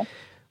it. Okay.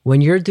 When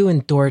you're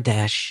doing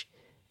DoorDash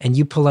and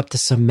you pull up to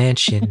some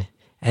mansion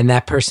and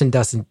that person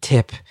doesn't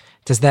tip,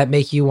 does that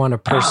make you want to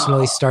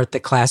personally start the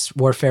class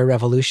warfare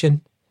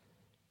revolution?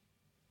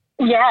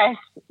 Yes.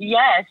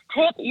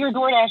 Tip your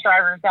DoorDash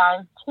drivers,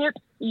 guys. Tip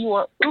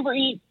your Uber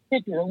Eats,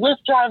 tip your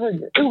Lyft driver,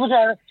 your Uber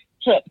driver.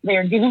 Tip.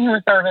 They're giving you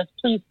a service.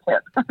 Please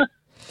tip.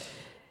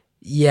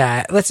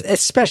 Yeah,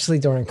 especially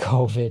during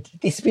COVID.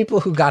 These people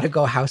who got to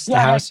go house to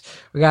house,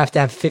 we're going to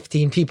have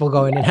 15 people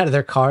going in and out of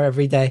their car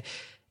every day.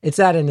 It's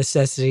out of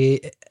necessity.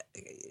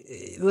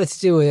 Let's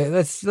do it.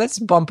 Let's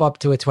bump up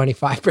to a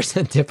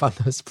 25% tip on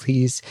those,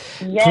 please.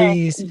 Yes.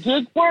 Please.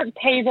 Gig work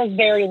pays us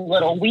very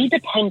little. We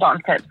depend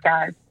on tips,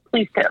 guys.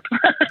 Please tip.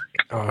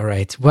 All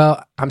right.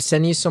 Well, I'm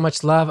sending you so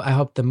much love. I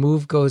hope the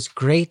move goes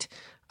great.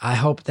 I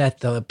hope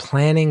that the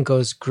planning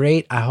goes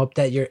great. I hope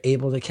that you're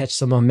able to catch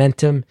some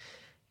momentum,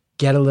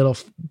 get a little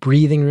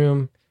breathing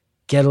room,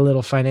 get a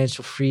little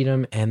financial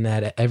freedom, and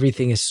that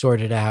everything is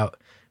sorted out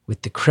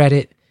with the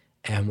credit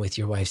and with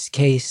your wife's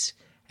case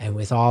and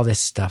with all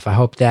this stuff. I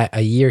hope that a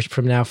year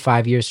from now,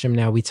 5 years from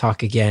now, we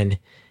talk again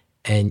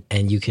and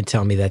you can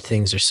tell me that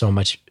things are so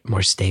much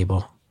more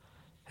stable.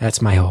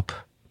 That's my hope.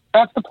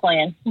 That's the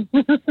plan.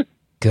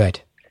 Good.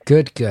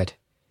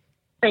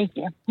 Thank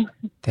you.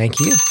 Thank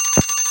you.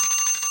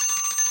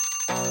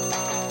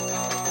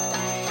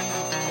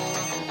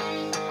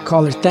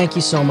 Caller, thank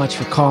you so much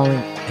for calling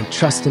and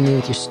trusting me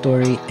with your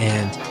story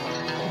and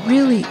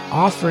really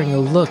offering a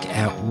look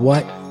at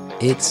what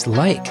it's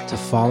like to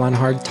fall on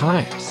hard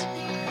times.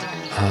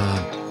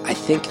 I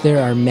think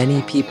there are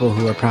many people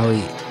who are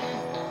probably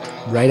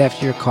right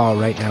after your call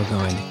right now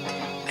going,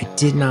 I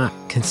did not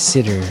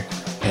consider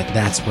that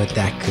that's what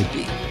that could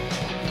be.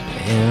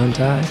 And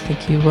I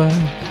think you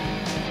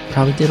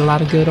probably did a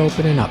lot of good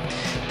opening up.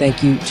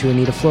 Thank you to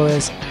Anita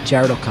Flores,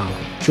 Jared O'Connell,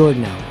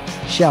 Jordan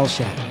Allen, Shell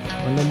Shadow.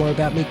 Want to know more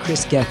about me?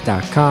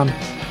 ChrisGeth.com.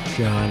 If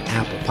you're on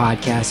Apple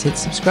Podcasts, hit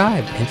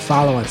subscribe and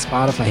follow on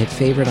Spotify. Hit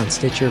favorite on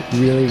Stitcher.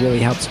 Really, really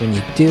helps when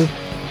you do. You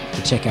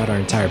can check out our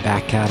entire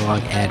back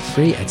catalog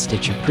ad-free at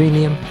Stitcher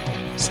Premium.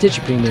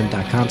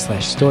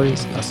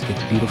 StitcherPremium.com/stories. You also get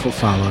the beautiful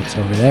follow-ups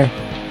over there.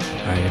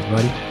 All right,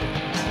 everybody.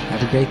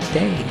 Have a great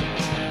day.